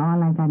ก็หัวเราะอะ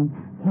ไรกัน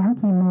แล้ว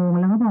กี่โมง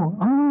แล้วก็บอก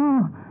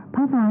ภ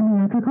าษาเหนื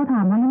อคือเขาถ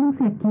ามว่าแล้วมึง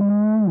เสร็จกี่โม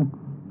ง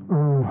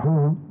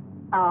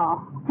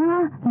ใช่ไหม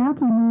แล้ว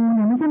กี่โมงเ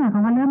นี่ยไม่ใช่หมายควา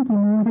มว่าเริ่มกี่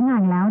โมงฉันงา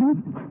นแล้วนี่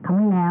คำ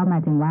ว่าแล้วหมา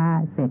ยถึงว่า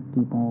เสร็จ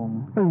กี่โมง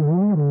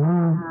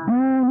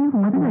นี่ผ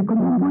มว่าถ้าเกิดคุณ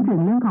พูดถึ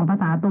งเรื่องของภา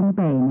ษาตรงเ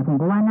ป๋เนี่ยผม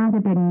ก็ว่าน่าจะ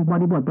เป็นบ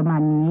ริบทประมา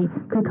ณนี้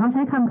คือเขาใ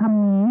ช้ค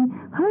ำนี้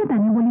เฮ้ยแต่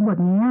ในบริบท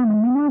นี้มัน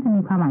ไม่น่าจะ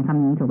มีความหมายค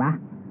ำนี้ถูกปะ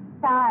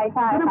ใช่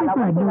แล้วบาง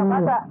ทีเราก็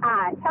จะอ่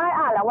าน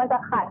แล้วมันจะ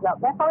ขัดแบบ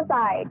ไม่เข้าใจ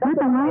ก็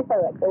จะไม่เ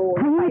ปิดดู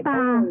ขยี้ต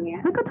า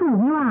แล้วก็ถูก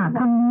นี่ว่า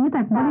คำนี้แ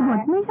ต่บริบท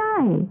ไม่ใช่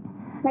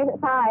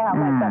ค่ะเ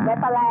หมือนแบบได้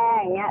แปล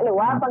อย่างเงี้ยหรือ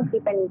ว่าบางที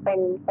เ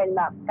ป็นแ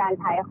บบการ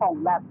ใช้ของ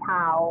แบบช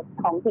าว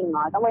ของถิ่นเน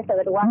าะต้องไปเสิ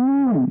ร์ชดูว่า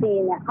จี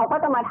นเนี่ยเขาก็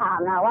จะมาถาม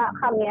นะว่า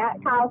คำนี้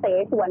ชาวเส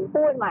ฉวน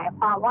พูดหมายค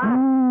วามว่า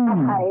อะ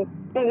ไร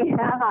อย่างเ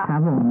งี้ยค่ะ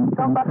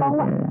ก็ต้อง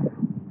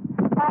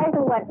ใช่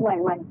คือเหมือ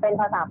นเป็น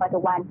ภาษาปัจจุ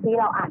บันที่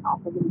เราอ่านออก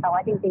จริงแต่ว่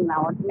าจริงๆแล้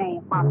วใน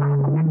ความหมาย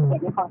ของนักเขียน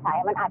ที่เขาใช้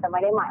มันอาจจะไม่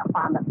ได้หมายคว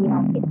ามแบบที่เรา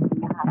เขียน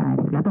นะคะใช่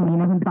แล้วตรงนี้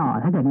นะคุณต่อ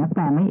ถ้าเกิดนักแป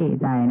ลไม่เอะ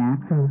ใจนะ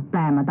แปล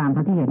มาตาม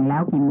ที่เห็นแล้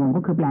วกี่โมง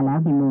ก็คือแปลแล้ว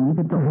กี่โมงนี่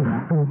คือจบแล้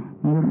ว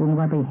นี่คุณอุ้ม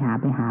ก็ไป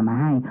หามา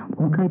ให้ผ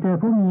มเคยเจอ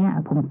พวกนี้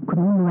คุณ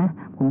อุ้มรู้ไหม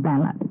ผมแป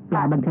ล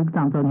บันทึกจ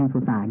อมโจรแห่งสุ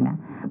สานเนี่ย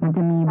มันจ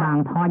ะมีบาง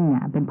ท่อนเนี่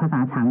ยเป็นภาษา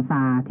ฉางซ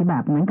าที่แบ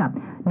บเหมือนกับ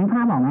นึกภ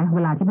าพออกไหมเว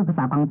ลาที่เป็นภาษ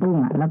าปังตุ้ง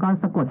แล้วก็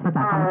สะกดภาษ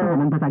าปังตุ้ง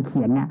มันภาษาเ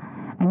ขียนเนี่ย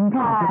อันนี้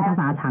ก็เป็นภา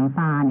ษาฉางซ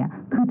าเนี่ย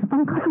คือจะต้อ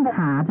งเข้าไปห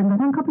าจนกระ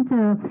ทั่งเข้าไปเจ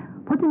อ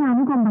พจนา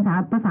นุกรมภ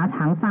าษาฉ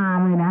างซา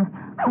เลยนะ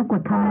สะก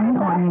ดคำนี้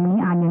อ่อนอย่างนี้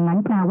อ่านอย่างนั้น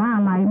แปลว่าอ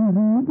ะไร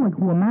ปวด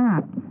หัวมา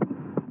ก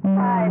ใ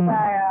ช่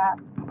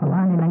เพราะว่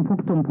าในนั้นพวก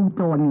โ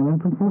จรอยู่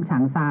พวกฉา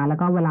งซาแล้ว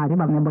ก็เวลาที่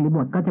แบบในบริบ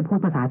ทก็จะพูด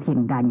ภาษาถิ่น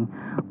กัน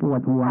ปว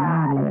ดหัวม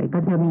ากเลยก็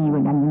จะมีเหมื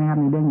อนกันนะครับ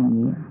ในเรื่องอย่าง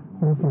นี้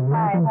ใ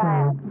ช่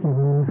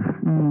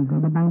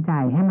ก็ตั้งใจ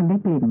ให้มันได้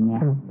กลิ่นไง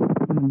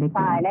มันได้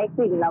ก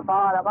ลิ่นแล้วก็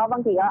บา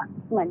งทีก็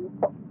เหมือน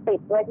ติด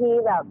ด้วยที่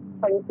แบบ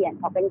คนเขียน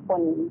เขาเป็นค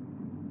น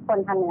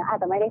ทางเหนืออาจ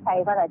จะไม่ได้ใช้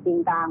ภาษาจีน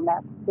กลางแบ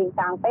บจีนก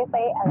ลางเป๊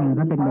ะๆอะไร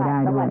ก็เป็นไปได้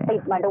ด้วยติ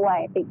ดมาด้วย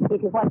ติดอิท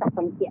ธิพลจากค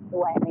นเขียน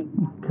ด้วยอะไรอย่างเ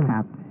งี้ยครั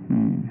บ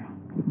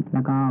แ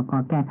ล้วก็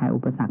แก้ไขอุ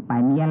ปสรรคไป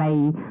มีอะไร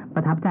ป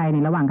ระทับใจใน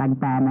ระหว่างการ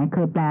แปลไหมเค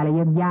ยแปลอะไร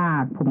ยา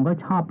กๆผมก็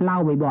ชอบเล่า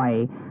บ่อย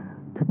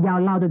ๆยาว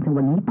เล่าจนถึง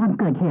วันนี้ตอน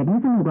เกิดเหตุไม่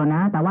สนุกหรอกน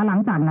ะแต่ว่าหลัง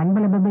จากนั้น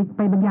ไ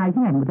ปบรรยาย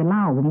ที่ไหนผมจะเ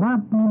ล่าผมว่า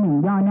มี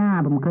1ย่อหน้า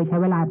ผมเคยใช้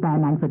เวลาแปล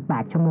นานสุด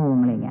8 ชั่วโมง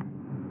อะไรเงี้ย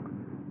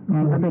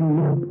งั้นก็เป็นเ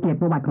รื่องเกียรติ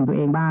ประวัติของตัวเ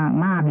องบ้าง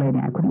มากเลยเ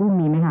นี่ยคุณอุ้ม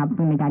มีไหมครับ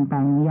ในการแปล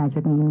นิยายชุ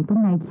ดนี้มีตร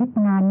งไหนคิด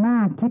นานมา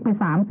กคิดไป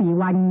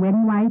 3-4 วันเว้น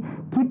ไว้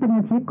คิดเป็นอ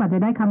าทิตย์กว่าจะ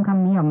ได้ค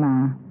ำนี้ออกมา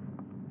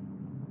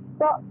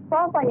ก็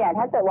ส่วนใหญ่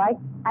ถ้าเกิดว่า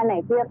อันไหน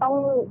ที่จะต้อง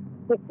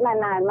คิด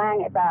นานๆมาก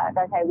เนี่ยจ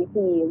ะใช้วิ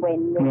ธีเว้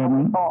นไว้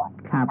ก่อน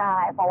ใช่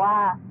เพราะว่า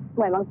เห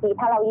มือนบางที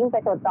ถ้าเรายิ่งไป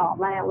จดจ่อ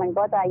มากมัน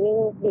ก็จะยิ่ง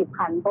บีบ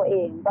คั้นตัวเอ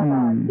งก็จะ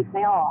คิดไ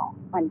ม่ออก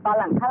เหมือนตอน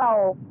หลังถ้าเรา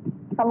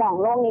สมอง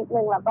โล่งนิด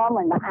นึงแล้วก็เห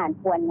มือนมาอ่าน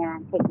ทวนงาน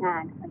เช็คงา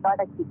นมันก็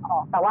จะคิดออ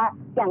กแต่ว่า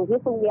อย่างที่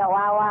คุณเดียว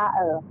ว่า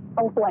ต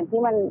รงส่วน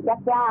ที่มันย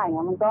ากๆอย่างเ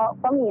งี้ยมัน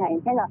ก็มีอย่า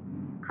งเช่นแบบ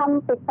ค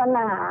ำปริศน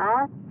า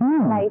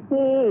อะไร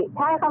ที่ใ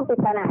ช่คำปริ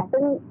ศนา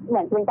ซึ่งเหมื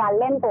อนเป็นการ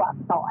เล่นตัวอั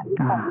กษร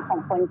ขอ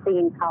งคนจี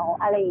นเขา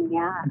อะไรอย่างเ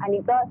งี้ยอัน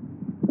นี้ก็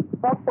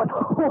ปวด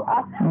หัว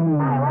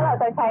ใช่ว่าเรา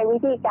จะใช้วิ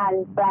ธีการ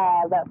แปล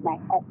แบบไหน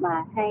ออกมา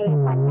ให้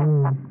มัน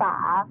รักษา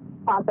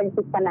ความเป็นป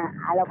ริศนา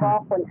แล้วก็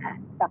คนอ่าน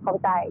จะเข้า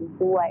ใจ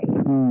ด้วย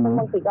ซึ่ง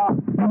บางทีก็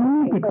แล้ว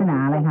นี่ปริศนา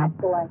อะไรครับ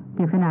ป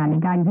ริศนาใน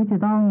การที่จะ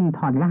ต้องถ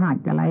อดรหัส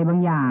อะไรบาง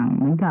อย่างเ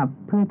หมือนกับ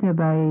เพื่อจะ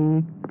ไป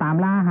ตาม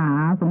ล่าหา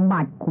สมบั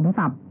ติขุมท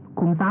รัพ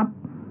ย์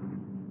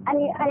อัน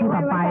นี้มั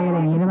นไม่ใช่อะไร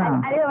อย่างนี้หรือเปล่า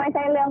อันนี้มันไม่ใ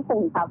ช่เรื่องขุ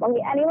มทรัพย์บาง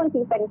ที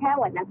เป็นแค่เ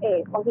หมือนนักเอ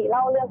กบางทีเล่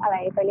าเรื่องอะไร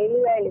ไปเ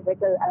รื่อยๆหรือไป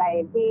เจออะไร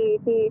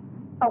ที่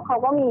เขา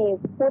ก็มี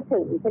พูดถึ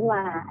งขึ้นม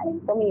าอะไร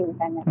ก็มีเหมือน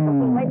กันนะ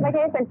ไม่ใ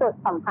ช่เป็นจุด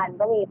สำคัญ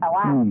ก็มีแต่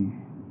ว่า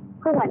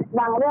คือเหมือน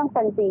บางเรื่องค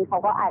นจีนเขา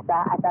ก็อาจ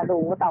จะ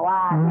รู้แต่ว่า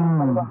ใน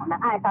คนของนั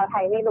กอ่านชาวไท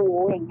ยไม่รู้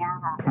อย่างเงี้ย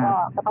ค่ะ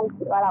ก็ต้อง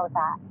คิดว่าเราจ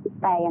ะ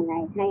แปลยังไง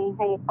ใ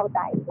ห้เข้าใจ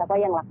แล้วก็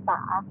ยังรักษา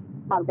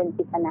ความเป็นป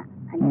ริศนา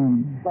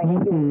นี่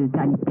คือก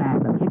ารแปล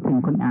แบบคิดถึง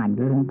คนอ่าน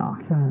ด้วยต่อ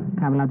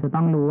ครับเราจะต้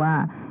องรู้ว่า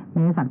เ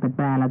นื้อสักแต่แป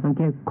ลเราต้องเ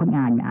กี่ยวคน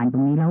อ่านตร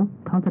งนี้แล้ว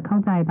เขาจะเข้า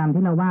ใจตาม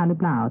ที่เราว่าหรือ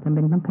เปล่าจำเ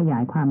ป็นต้องขยา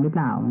ยความหรือเป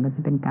ล่ามันก็จ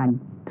ะเป็นการ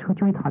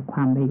ช่วยถอดคว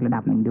ามได้อีกระดั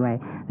บหนึ่งด้วย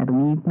แต่ตรง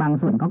นี้บาง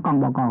ส่วนก็กอง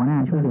บกน่า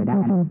ช่วยเหลือได้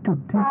จุด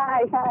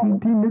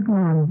ที่นึกง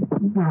าน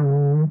อย่าง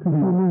คือ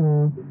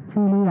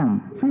ชื่อเรื่อง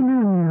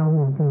เนี่ยโอ้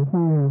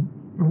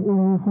โห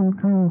ค่อน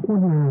ข้างโคต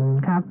รนาน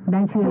ครับไ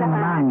ด้ชื่ออะไรมา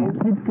บ้างเนี่ย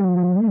คิดกั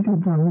น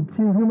20-30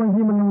ชื่อคือบางที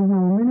มันเร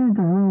าไม่แน่ใ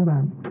จว่าแบ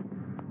บ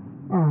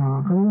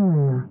เขาเรียกไ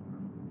ง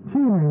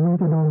ชื่อไหนมัน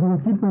จะโดนเรา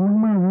คิดไป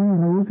มากๆแล้ว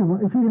เรารู้สึกว่า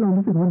ไอ้ชื่อเรา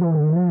รู้สึกว่าโดน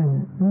แน่เ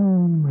นี่ย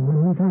เหมือนมัน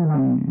ไม่ใช่เรา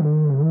มั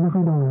นไม่ค่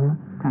อยโดนนะ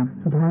ครับ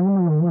สุดท้ายก็ม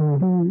าลงอะไร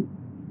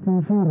ที่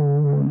ชื่อนี้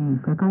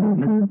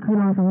คือ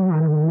เราสังหาร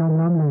ผมยอม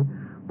รับเลย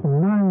ผม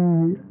ได้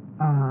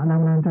น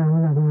ำงานใจม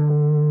าจากงาน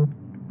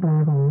แปล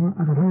ของอ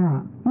าคาธา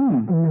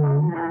อันหนึ่ง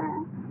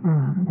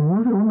ผม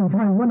รู้สึกว่ามันใ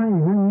ช่ว่านายเอ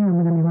กเรื่องนี้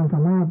มันจะมีความส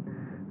ามารถ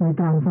ใน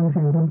การฟังเ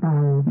สียงคนตา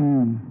ย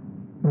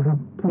นะครับ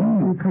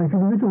ไขค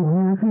ดีพิสูจน์เ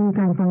นี่ยคือ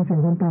การฟังเสียง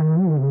คนตายนั่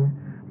นเอง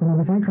มันเอาไ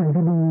ปใช้ไขค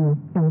ดี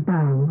ต่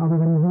างๆเอาไป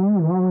เป็นหุ้นห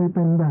รือว่าเอาไปเ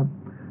ป็นแบบ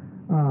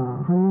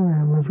เขาเรียกไง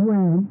มาช่วย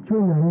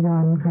เหลือในกา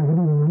รไขค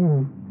ดีนั่นเอง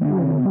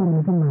ช่วย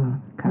นี้ขึ้นมา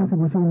ถ้าสม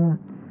มติช่วงนี้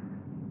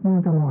น่า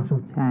จะเหมาะสุ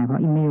ดใช่เพราะ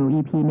อีเมล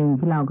EP นึง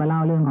ที่เราก็เล่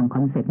าเรื่องของค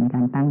อนเซ็ปต์ในกา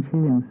รตั้ง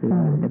ชื่อหนังสือ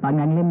แต่ตอน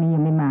นั้นเล่มนี้ยั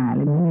งไม่มาเ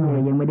ล่มนี้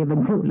ยังไม่ได้บรร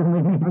จุลงไป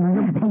ใน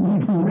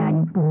EP นั้น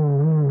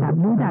ครับ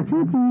ดูจากชื่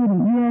อจีน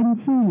เยียน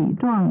ชี่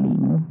จ้วงหลิ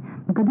ง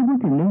มันก็จะพูด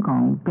ถึงเรื่องขอ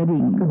งกระ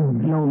ดิ่ง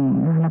ลม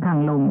ระฆัง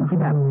ลมที่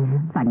แบบ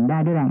สั่นได้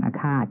ด้วยแรงอา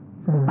ฆาต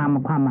ตาม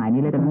ความหมาย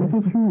นี้เลยแต่ไม่ใช่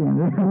ชื่อ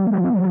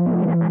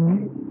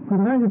ผม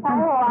น่าจะตั้ง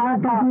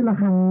ที่ระ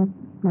ฆัง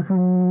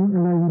อ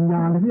ะไรวิญญ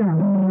าณอะไรที่อย่าง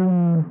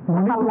ผ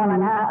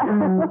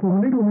ม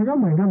ได้ดูมันก็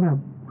เหมือนกับแบบ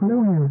เขาเรียก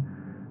ว่าไง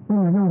มันเ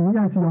หมือนกับนิย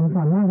ายสยองข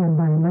วัญมากเกินไ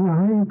ปแล้วอยาก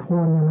ให้โท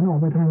นเนี่ยมันออก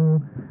ไปทาง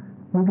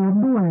ลึกลับ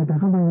ด้วยแต่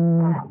ก็เป็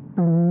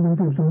น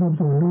สืบสวนสอบ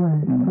สวนด้วย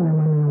ก็เลย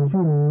มาในช่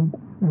วงนี้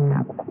ค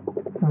รับ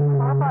เ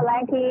พราะตอนแร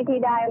กที่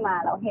ได้มา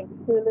เราเห็น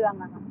ชื่อเรื่อง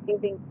นะคะจ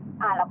ริง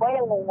ๆเราก็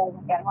ยังงงๆเห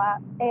มือนกันว่า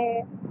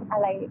อะ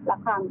ไรระ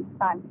ฆัง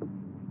สั่น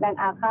แรง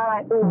อาฆาต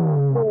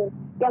ดู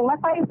ยังไม่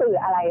ค่อยสื่อ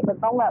อะไรมัน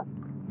ต้องแบบ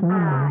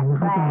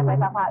แปลไป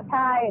สักพักใ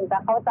ช่จะ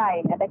เข้าใจ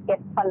จะเก็ต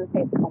คอนเ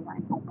ซ็ปต์ของมัน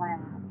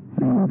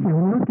เสียง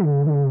มันก็เก่ง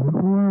จริงเพร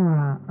าะว่า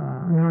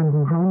งานข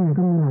องเขาเนี่ย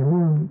ก็มีหลายเ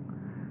รื่อง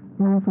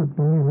ล่าสุดผ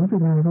มเห็นรู้สึ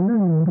กงานเขาเรื่อ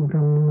งนึงถูกท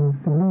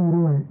ำซีรีส์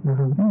ด้วยนะ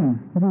ครับ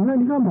จริงๆเรื่อง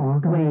นี้ก็เหมาะ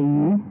กับแ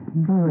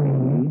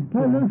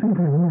ล้วเรื่องซื้อ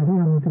ถึงเนี่ยที่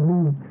ทำซีรี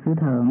ส์ซื้อ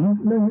ถึง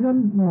เรื่องนี้ก็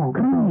เหมาะ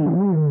กับ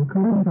ค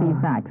รึ่งปี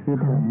ศาจซื้อ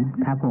ถึง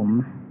ครับผม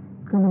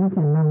ก็เป็นเ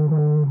ขียนนำค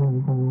น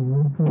ของ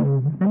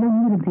แล้วเรื่อง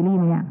นี้เป็นซีรีส์ไ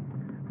หมเนี่ย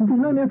จริง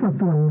ๆเรื่องนี้สัด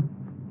ส่วน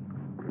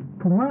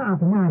ผมว่า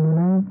ผมอ่านอยู่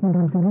นะมันท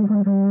ำซีรีส์ค่อ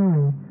นข้างง่าย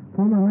เพร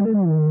าะมันไม่ได้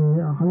มี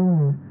เขาเรียก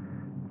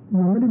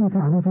มันไม่ได้มีฉ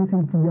ากที่ใช้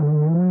CGอะไร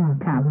เยอะมาก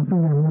ส่วน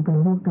ใหญ่มันเป็น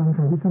พวกการไข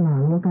ปริศนา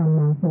หรือว่าการม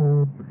องปม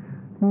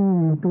ที่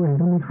ตัวเอง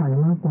ต้องมีไข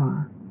มากกว่า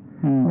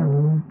อย่าง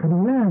คดี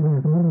แรกเนี่ย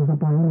สมมติผมส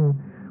ปอยเลย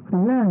คดี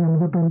แรกเนี่ยมัน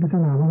จะเป็นปริศ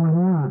นาประมาณ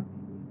ว่า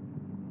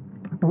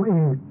ตัวเอ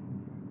ก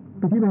ไ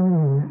ปที่เป็นเอ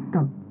ก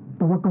กับ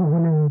ตัวประกอบค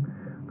นหนึ่ง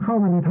เข้า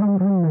ไปในถ้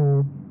ำหนึ่ง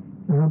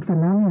นะครับเสร็จ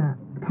แล้วเนี่ย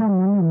ถ้ำ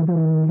นั้นเนี่ยมันจะ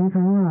มีค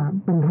ล้ายๆว่า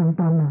เป็นทาง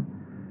ตัน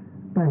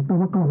แต่ตัว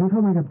ประกอบที่เข้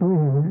าไปกับตัวเอ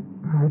กเนี่ย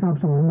หายสาบ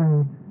สูญไป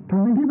ทั้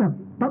งที่แบบ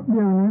แป๊บเดี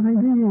ยวนะทั้ง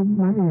ที่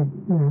นางเอก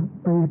เนี่ย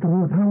ไปสำร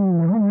วจถ้ำใ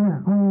นห้องนั้น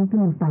ห้องที่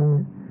มันตัน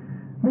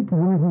ไม่กี่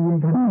นาทีเอง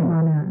ครับมา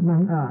เนี่ยนา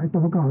งไอตั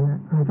วประกอบเนี่ย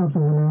หายสาบ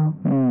สูญแล้ว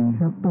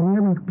ครับตรงนี้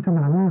เป็นขน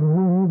าดแรกของเ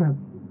รื่องนี้แบบ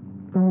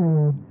ต้อง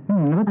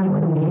แล้วก็ทิ้งไว้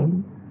ตรงนี้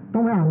ต้อ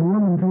งไปอ่านดูว่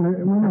ามันเฉลย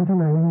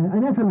ยังไงไอ้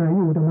นี่เฉลยอ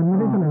ยู่แต่มันไม่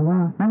ได้เฉลยว่า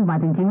นั่นหมาย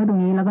ถึงทิ้งไว้ตร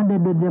งนี้แล้วก็เดิ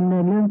น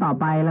เรื่องต่อ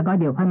ไปแล้วก็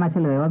เดี๋ยวค่อยมาเฉ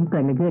ลยว่ามันเกิ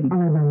ดอะไรขึ้นอะ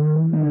ไรแบบนั้น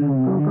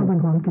ก็เป็น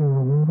ความเก่งข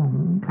อง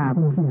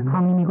เขียนห้อ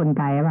งนี้มีกล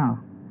ไกเปล่า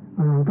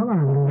ต้องอ่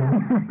านดู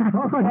เพร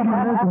าะคนที่มา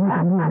ได้ผมอ่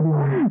านดู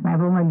ไม่เ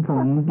พราะมันผ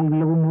ม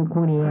รู้มุก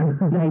คู่นี้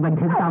เลยบัน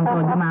ทึกจอมโจ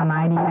รขึ้นมาไม้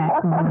นี้แหละ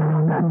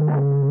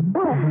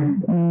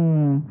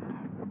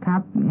ครั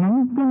บงั้น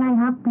ยังไง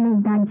ครับเรื่อง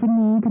การชิ้น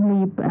นี้คุณรี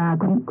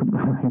คุณ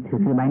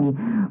ถือใบนี้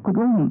คุณ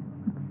อุ้ม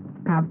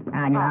ครับ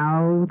แล้ว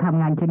ท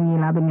ำงานชิ้นนี้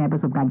แล้วเป็นไงปร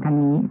ะสบการณ์ครั้ง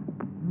นี้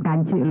การ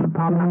พ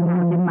ร้อมทำงา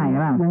นชิ้นใหม่หรื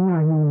อเปล่ายังไง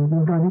ว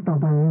งการที่ต่อ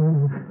ไป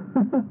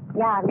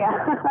อยาก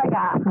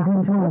คุณ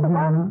ชอบ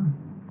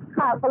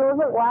ค่ะก็รู้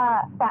สึกว่า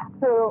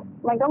คือ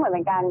มันก็เหมือนเ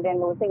ป็นการเรียน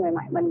รู้สิ่งให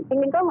ม่ๆมันจ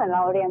ริงๆก็เหมือนเร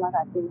าเรียนภาษ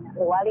าจีนห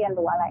รือว่าเรียน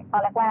รู้อะไรตอ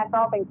นแรกๆ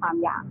ก็เป็นความ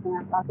อยากน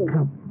ะเราถึง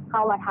เข้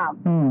ามาท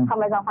ำ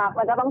ไปสักพัก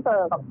มันก็ต้องเจ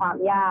อกับความ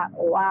ยาก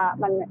หรือว่า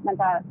มัน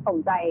จะสม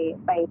ใจ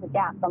ไปทุกอ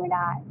ย่างก็ไม่ไ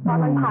ด้เพรา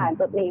ะมันผ่าน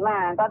จุดนี้มา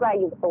ก็จะ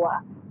อยู่ตัว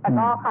แต่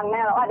ก็ครั้งหน้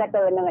าเราอาจจะเจ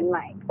อเนินให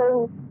ม่ซึ่ง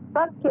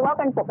ก็คิดว่า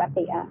เป็นปก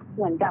ติอะเ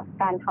หมือนกับ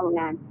การทำง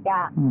านย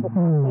ากทุก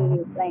ที่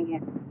อะไรเงี้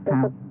ย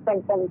เป็น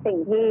สิ่ง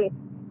ที่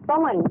ก็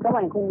เหมือน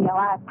คุณเดีย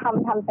ว่าท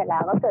ำเสร็จแล้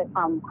วก็เกิดค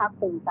วามภาค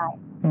ภูมิใจ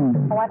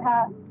เพราะว่า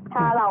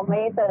ถ้าเราไม่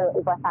เจอ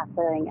อุปสรรค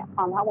เลยเนี่ยค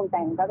วามภาคภูมิใจ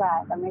มันก็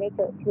จะไม่ได้เ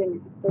กิดขึ้น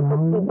รู้สึก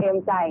อิ่มเอม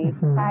ใจ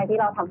ใช่ที่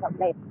เราทำสำ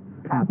เร็จ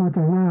พอใจ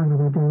ยาก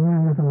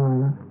ก็สบาย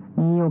แล้ว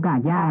มีโอกาส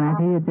ยากนะ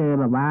ที่จะเจอ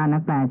แบบว่านั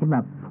กแปลที่แบ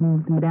บ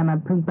ไม่ได้มา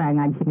เพิ่งแปล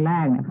งานชิ้นแร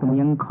กเนี่ยผม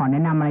ยังขอแน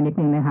ะนำอะไรนิด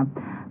นึงนะครับ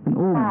คุณ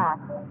อุ้ม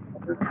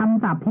ค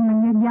ำศัพท์ที่มัน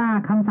ยาก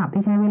ๆคำศัพท์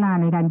ที่ใช้เวลา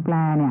ในการแปล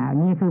เนี่ย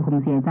นี่คือผม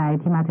เสียใจ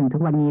ที่มาถึงทุ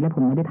กวันนี้และผ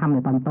มไม่ได้ทำใน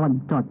ตอนต้น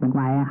จดมันไ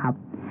ว้ครับ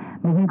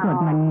ไม่ใช่จด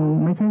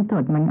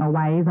มันเอาไ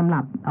ว้สำหรั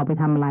บเอาไป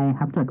ทำอะไร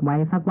ครับจดไว้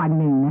สักวัน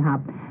หนึ่งนะครับ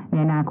ใน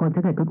อนาคตถ้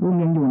าเกิดคุณอุ้ม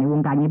ยังอยู่ในว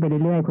งการนี้ไป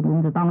เรื่อยๆคุณอุ้ม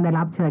จะต้องได้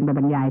รับเชิญไปบ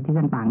รรยายที่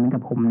ต่างๆเหมือนกั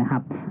บผมนะครั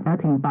บแล้ว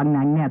ถึงตอน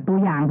นั้นเนี่ยตัว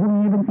อย่างพวก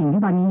นี้เป็นสิ่ง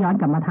ที่ตอนนี้ย้อน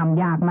กลับมาท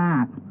ำยากมา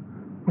ก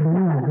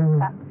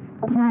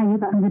ใช่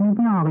จะนึกไ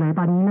ม่ออกเลย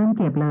ตอนนี้เริ่ม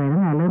เก็บเลยตั้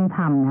งแต่เริ่มท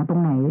ำนะตร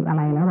งไหนอะไ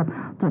รแล้วแบบ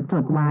จ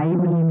ดไว้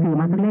มีถือ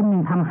มาสักเล่มนึ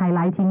งทำไฮไล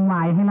ท์ทิ้งไ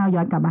ว้ให้เราย้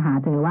อนกลับมาหา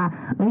เจอว่า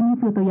นี่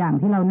คือตัวอย่าง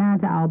ที่เราน่า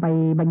จะเอาไป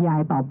บรรยา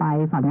ยต่อไป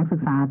สอนนักศึ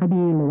กษาก็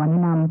ดีหรือว่าแน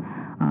ะน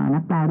ำนั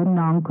กแปลรุ่น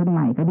น้องคนให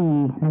ม่ก็ดี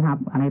นะครับ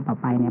อะไรต่อ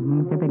ไปเนี่ยมัน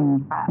จะเป็น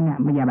เนี่ย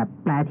มันอย่าแบบ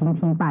แปล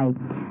ทิ้งไป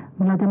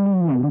เราจะมี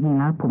อย่างจริงๆ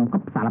แล้วผมก็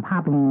สารภา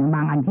พตรงนี้บ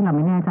างอันที่เราไ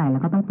ม่แน่ใจแล้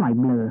วก็ต้องปล่อย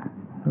เบลอ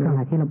เวล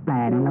าที่เราแปล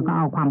นะแล้วก็เ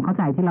อาความเข้า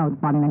ใจที่เรา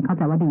ตอนนั้นเข้าใ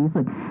จว่าดีที่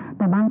สุดแ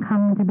ต่บางค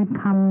ำมันจะเป็น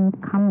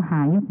คำหา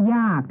ย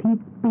ากที่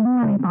ปิ๊ง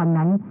อะไรตอน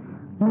นั้น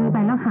เลยไป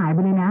แล้วหายไป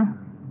เลยนะ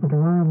แต่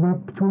ว่า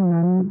ช่วง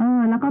นั้น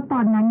แล้วก็ตอ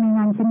นนั้นในง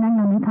านชิ้นนั้นเ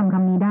รานึกค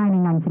ำนี้ได้ใน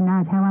งานชิ้นหน้า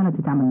ใช่ว่าเราจ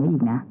ะจำมันได้อี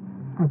กนะ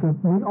อาจจะ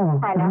นึกออก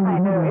หาย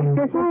เลย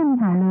ใช่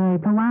หายเลย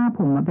เพราะว่าผ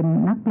มเป็น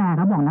นักแปลเ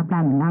ขาบอกนักแปล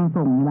เหมือนร่างท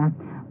รงใช่ไหม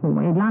ผม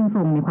ร่างท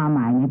รงในความหม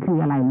ายนี้คือ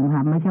อะไรนะค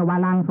รับไม่ใช่ว่า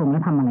ร่างทรงแล้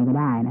วทำอะไรก็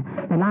ได้นะ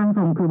แต่ร่างท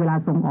รงคือเวลา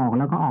ทรงออก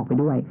แล้วก็ออกไป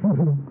ด้วย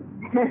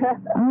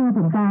ผ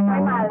มแปลงานไม่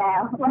มาแล้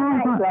วใช่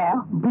แล้ว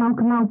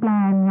เราแปล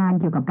งาน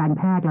เกี่ยวกับการแ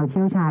พทย์เราเ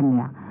ชี่ยวชาญเ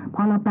นี่ยพ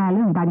อเราแปลเ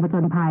รื่องของการผจ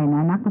ญภัยน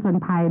ะนักผจญ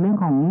ภัยเรื่อง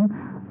ของ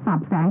ศัพ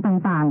ท์แสง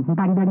ต่างๆของ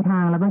การเดินทา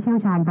งแล้วก็เชี่ยว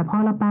ชาญแต่พอ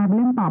เราแปลเ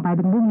รื่องต่อไปเ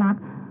ป็นเรื่องรัก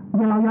เ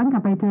ดี๋ยวเราย้อนกลั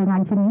บไปเจองา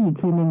นชิ้นนี้อีก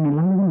ทีนึงเนี่ยเร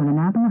าลืมหมดแล้ว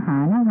นะต้องห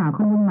า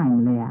ข้อมูลใหม่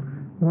เลยอ่ะ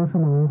ว่าส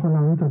มองคนเร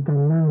าจดจ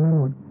ำได้ไม่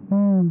หมด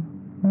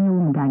ไม่รู้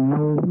เหมือนกันเรา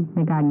ใน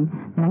การ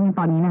นั้นต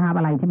อนนี้นะครับ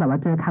อะไรที่แบบว่า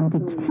เจอคำ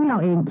ที่เรา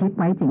เองคิด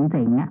ไว้เ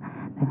จ๋งๆเนี่ย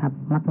นะครับ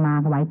มา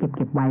ไว้เ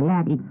ก็บไว้แย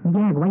ก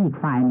ไว้อีก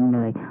ไฟล์นึงเ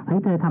ลย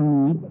เจอคำ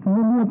นี้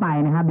มั่วๆไป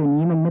นะครับเดี๋ยว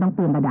นี้มันไม่ต้องเป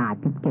ลืองกระดาษ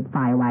เก็บไฟ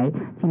ล์ไว้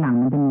ทีหลัง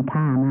มันจะมี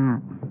ค่ามาก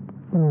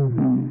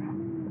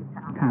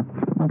ครับ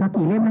มันก็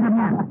กี่เล่มนะครับเ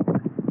นี่ย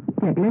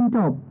7 เล่มจ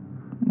บ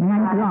งา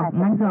นสือออก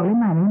เล่ม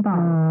ใหม่เล่มต่อ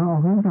ออ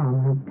กเล่ม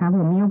3ครับผ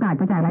มมีโอกาส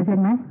ก็จ่ายลายเซ็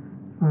นไหม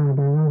เ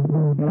ดี๋ย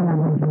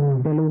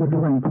วรู้ดู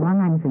ก่อนเพราะว่า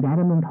งานสือย้ายไ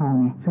ปเมืองทอง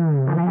ไง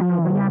อะไร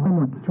ก็ยากไปห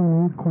มดช่วง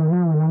นี้โควิ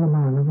ดระบ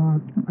าดแล้วก็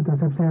อาจจะ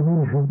แซ่บๆนิดห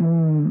น่อย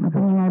เป็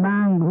นยังไงบ้า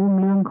ง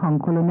เรื่องของ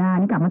โควิด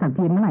นี่กลับมาจาก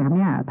จีนเมื่อไหร่ครับเ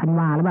นี่ยธัน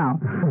วาหรือเปล่า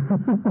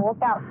โอ้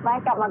กลับ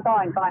มา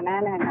ก่อนหน้า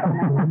นั้น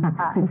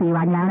ค่ะ14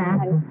 วันแล้วนะ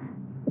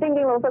จ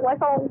ริงๆรู้สึกว่า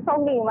โชค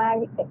ดีมาก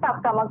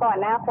กลับมาก่อน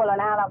หน้าโควิ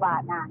ดระบา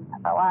ดนาน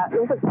แต่ว่า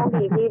รู้สึกโชค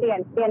ดีที่เ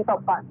รียนจบ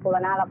ก่อนโควิ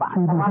ดระบาด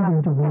เพราะว่า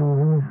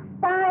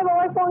ใช่เพราะ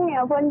ว่าช่วงเนี้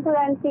ยเพื่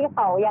อนที่เข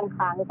ายัง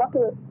ค้างก็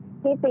คือ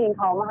ที่จีนเ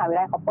ขามหาวิทยา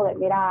ลัยเขาเปิด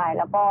ไม่ได้แ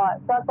ล้วก็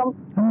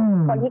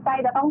คนที่ใกล้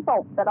จะต้องจ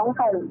บจะต้อง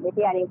ส่งวิท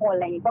ยานิพนธ์อะ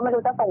ไรอย่างนี้ก็ไม่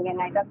รู้จะส่งยัง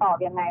ไงจะตอบ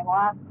ยังไงเพราะ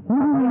ว่า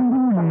ยังไม่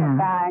มี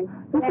การ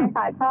ในส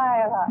ายใช่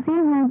ค่ะซี่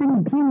ไฮเป็น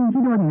อีกที่นึง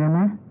ที่โดนเหมือนกัน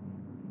นะ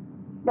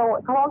โดด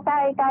เขาใก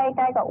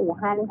ล้กับอู่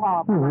ฮั่นพอ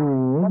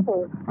ก็คื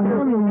อ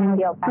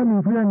เดียวกันก็มี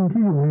เพื่อน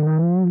ที่อยู่ใน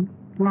นั้น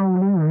เล่า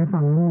เรื่องไหนฟั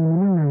งมี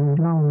เรื่องไหน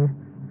เล่าเลย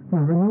เหมื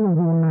อนเป็นเรื่อง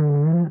วงใน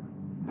เนี่ย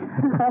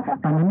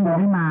ตอนนี้ยัง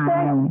ไม่มา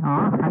อ๋อ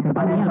ถึงต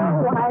อนนี้เหรอ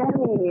อู่ฮั่น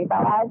มีแต่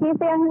ว่าที่เ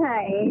ซี่ยงไฮ้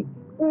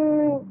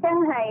เซี่ยง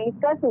ไฮ้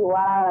ก็ถือ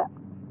ว่า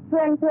เ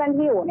พื่อน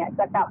ที่อยู่เนี่ย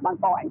จะกลับมา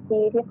ก่อน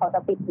ที่เขาจะ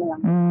ปิดเมือง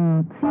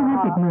เซี่ยงไฮ้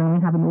ปิดเมืองไหม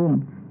ครับคุณอุ้ม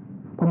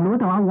ผมรู้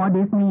แต่ว่าวอลต์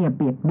ดิสนีย์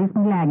ปิดดิส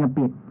นีย์แลนด์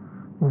ปิด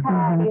ใ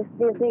ช่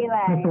ดิสนีย์แล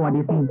นด์ตัว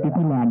ดิสนี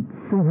ย์แลนด์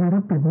คือถ้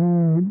าปิด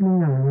นี่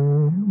อย่าง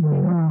เหมือ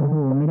นว่าโอ้โห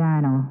ไม่ได้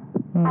เนาะ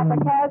อาจจะ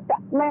แค่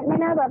ไม่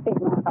น่าจะปิด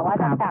นะแต่ว่า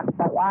จะจับ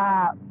แต่ว่า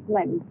เห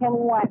มือนเข้ม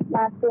งวดม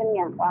ากขึ้นอ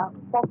ย่างว่า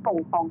พวกส่ง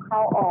ของเข้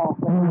าออก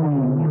อะไร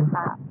อย่างเงี้ย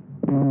ค่ะ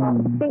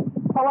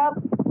เพราะว่า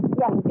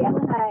อย่างเซี่ยง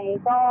ไฮ้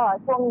ก็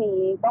ช่วง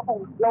นี้ก็คง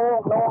โล่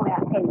งเลย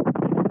เห็น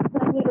เ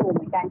พื่อนที่อยู่เห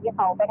มือนกันที่เข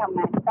าไปทำง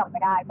านที่กลับไม่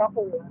ได้ก็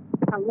คือ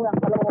ทั้งเมือง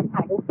ก็โล่งถ่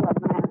ายรูปสวย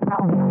มากค่ะ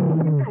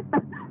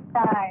ใ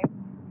ช่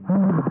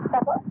แต่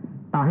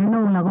ต่อให้โ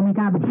ล่งเราก็ไม่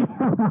กล้าไปเที่ยว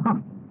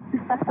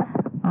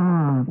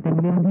เป็น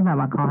เรื่องที่แบบ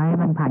ว่าขอให้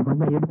มันผ่านพ้น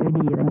ไปด้วย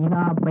ดีอันนี้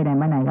ก็ไปไหน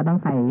มาไหนก็ต้อง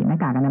ใส่หน้า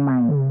กากอนามั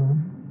ย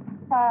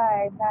ใช่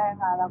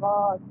ค่ะแล้วก็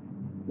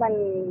มัน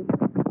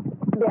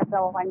เดือด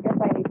ร้อนจะ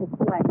ไปทุก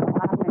ส่วนแต่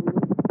ว่าเหมือน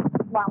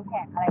วางแผ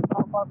นอะไร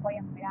ก็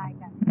ยังไม่ได้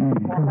กัน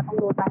แล้วก็ต้อง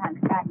ดูสถาน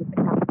การณ์อยู่เป็น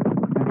หลัก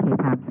โอเค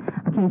ครับ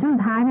โอเคช่วงสุ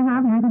ดท้ายนะครั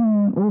บให้คุณ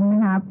อุ้มน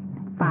ะครับ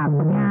ฝากผ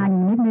ลงาน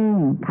นิดนึง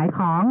ขายข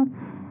อง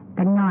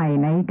กันหน่อย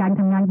ในการ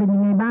ทำงานเป็นยั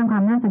งไงบ้างควา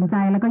มน่าสนใจ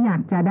แล้วก็อยา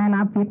กจะได้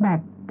รับฟีดแบ็ก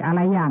อะไร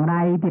อย่างไร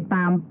ติดต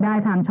ามได้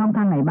ทางช่องท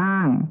างไหนบ้า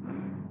ง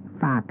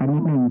ฝากกันนิ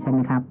ดนึงใช่ไหม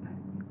ครับ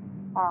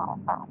ค่ะ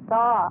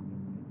ก็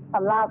ส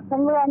ำหรับเ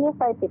พื่อนๆที่เ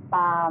คยติดต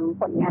าม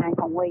ผลงาน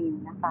ของวิน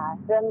นะคะ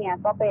เรื่องนี้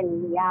ก็เป็น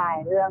นิยาย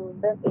เรื่อง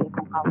เอกข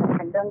องเขาเ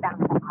ป็นเรื่องดัง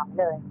ของเขา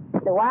เลย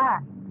หรือว่า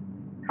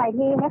ใคร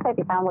ที่ไม่เคย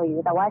ติดตามวิ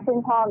นแต่ว่าชื่น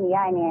ชอบนิย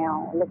ายแนว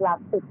ลึกลับ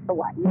สืบส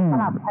วนสำ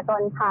หรับผจ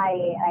ญภัย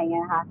อะไรเ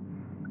งี้ยนะคะ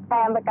แท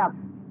นไปกับ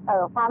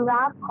ความ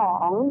รักขอ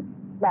ง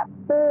แบบ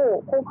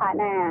คู่พระ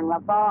นางแล้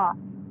วก็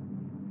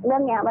เรื่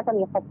องนี้มันจะ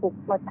มีครบทุก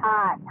รสช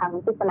าติทั้ง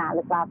ปริศนา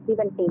ลึกลับที่เ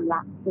ป็นธีมห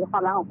ลักมีควา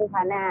มรักของคู่พร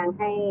ะนาง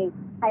ใ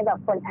ห้แบบ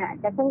คนอ่าน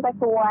จะชุ่มกระ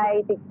ชวย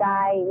จิตใจ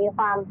มีค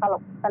วามตล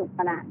กสนุก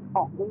สนานข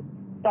อง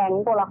แก๊ง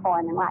ตัวละคร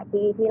ทั้งหลาย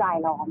ที่ราย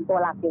ล้อมตัว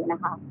หลักอยู่น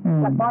ะคะ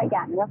แล้วก็อ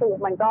ย่างนึงก็คือ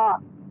มันก็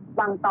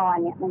บางตอน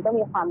เนี่ยมันก็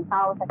มีความเศร้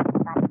าสะเทือน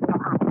ใจที่เรา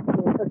อ่าน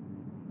รู้สึก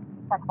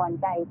สะท้อน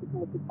ใจ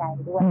จิตใจ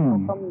ด้วย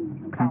ก็มี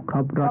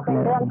ก็เป็น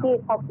เรื่องที่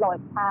ครบรส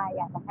ค่ะอ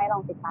ยากจะให้ลอ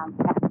งติดตาม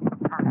กัน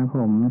ครับผ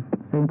ม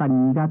ซึ่งตอน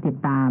นี้ก็ติด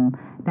ตาม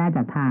ได้จ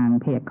ากทาง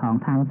เพจของ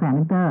ทาง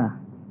SiamInter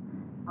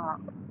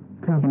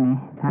ใช่ไหม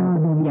ทาง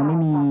ยังไม่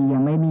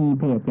มี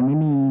เพจยังไม่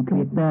มี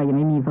Twitter ยัง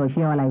ไม่มีโซเชี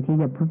ยลอะไรที่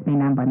จะพูดใน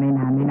นาม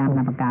น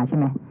ามปากกาใช่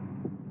ไหม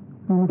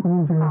ผมใ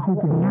ช้ชื่อ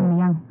จริงยั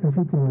งใช้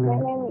ชื่อจริงเลย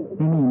ไ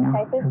ม่มีเนาะใ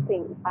ช้ชื่อจริ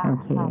งค่ะโอ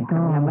เคก็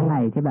ยังเมื่อไห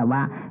ร่ที่แบบว่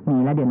ามี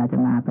แล้วเดี๋ยวเราจะ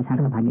มาประชา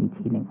สัมพันธ์อีก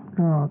ทีหนึ่ง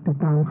ก็ติด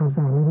ตามข่าวส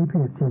ารที่เพ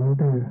จ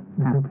SiamInter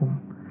นะครับผม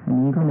วัน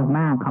นี้สนุก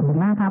มากขอบคุณ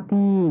มากครับ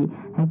ที่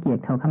ให้เกียร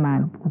ติโทรเข้ามา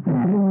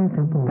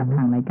กับท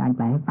างรายการแป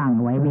ลให้ฟัง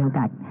ไว้มีโอ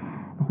กาส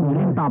มีเ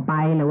ล่มต่อไป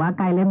หรือว่าใ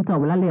กล้เล่มจ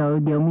บแล้วเ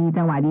ดี๋ยวมี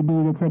จังหวะดี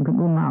ๆจะเชิญคุณ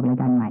อุ้มมาออกราย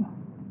การใหม่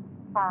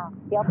ค่ะ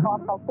เดี๋ยวขอ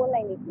พูดอะไร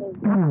นิดนึง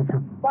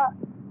ก็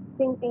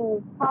จริง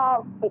ๆชอบ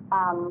ติดต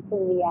ามคุ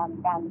ณเวียม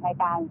กันราย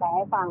การแปลใ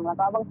ห้ฟังแล้ว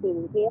ก็บางที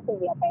ที่คุณ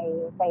เวีย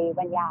ไปบ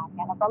รรยายเ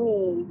นี่ยแล้วก็มี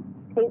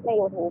คลิปใน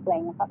YouTube อะไรเ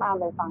งี้ยก็ตาม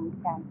ไปฟัง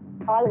กัน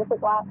เพราะรู้สึ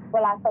กว่าเว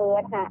ลาเซิ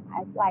ร์ชหา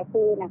ราย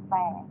ชื่อนักแปล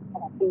ภา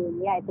ษาจีน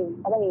นิยายจีน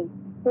ก็จะมี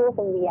ชื่อ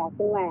คุณเวีย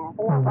ขึ้นมา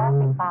ซึ่งเราก็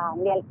ติดตาม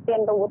เรีย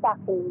นรู้จาก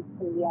คุ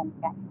ณเวีย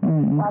กัน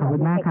ขอบคุ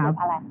ณมากครับ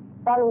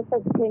ก็รู้สึ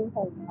กชื่นช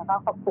มแล้วก็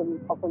ขอบคุณมา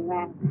กขอบคุ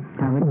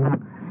ณครับ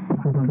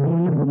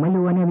ผมไม่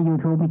รู้ว่าเนี่ยมี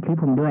YouTube มีคลิป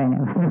ผมด้วยเนี่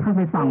ยเข้าไ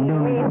ปส่องดู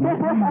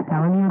แต่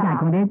วันนี้โอกาส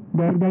คงได้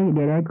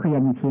คุยกั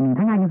นอีกทีนึง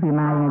ถ้างานหนังสือ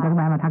มายังไงก็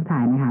มาทักทา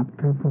ยนะครับ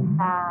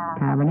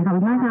ครับวันนี้ขอบ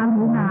คุณมากครับ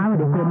มุกนะเ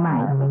ดี๋ยวเจอกันใหม่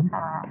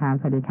ครับ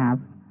สวัสดีครับ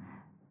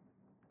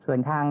ส่วน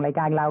ทางราย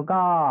การเรา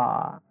ก็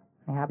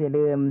นะครับอย่า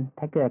ลืม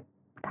ถ้าเกิด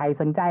ใคร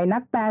สนใจนั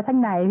กแปลท่าน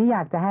ไหนที่อย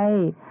ากจะให้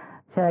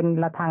เชิญ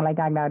ทางราย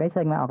การเราได้เ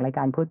ชิญมาออกรายก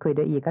ารพูดคุย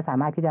ด้วยอีกก็สา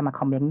มารถที่จะมา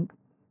คอมเมนต์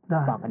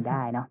บอกกันไ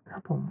ด้เนาะ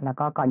แล้ว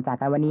ก็ก่อนจาก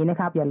กันวันนี้นะ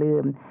ครับอย่าลื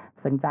ม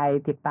สนใจ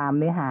ติดตาม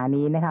เนื้อหา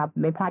นี้นะครับ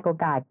ไม่พลาดโอ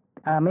กาส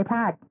ไม่พล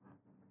าด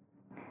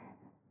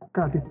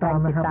ก็ติดต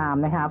าม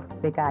นะครับ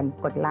โดยการ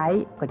กดไล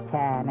ค์กดแช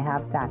ร์นะครับ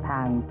จากทา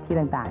งที่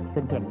ต่างๆที่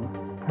คุณเห็น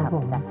ครับ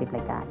จากติดร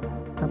ายการ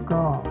แล้วก็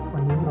วั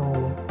นนี้เรา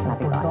ลา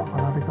ไป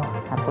ก่อน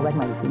ครับพบกันให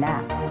ม่ปีหน้า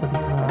สวั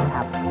สดีค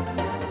รั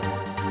บ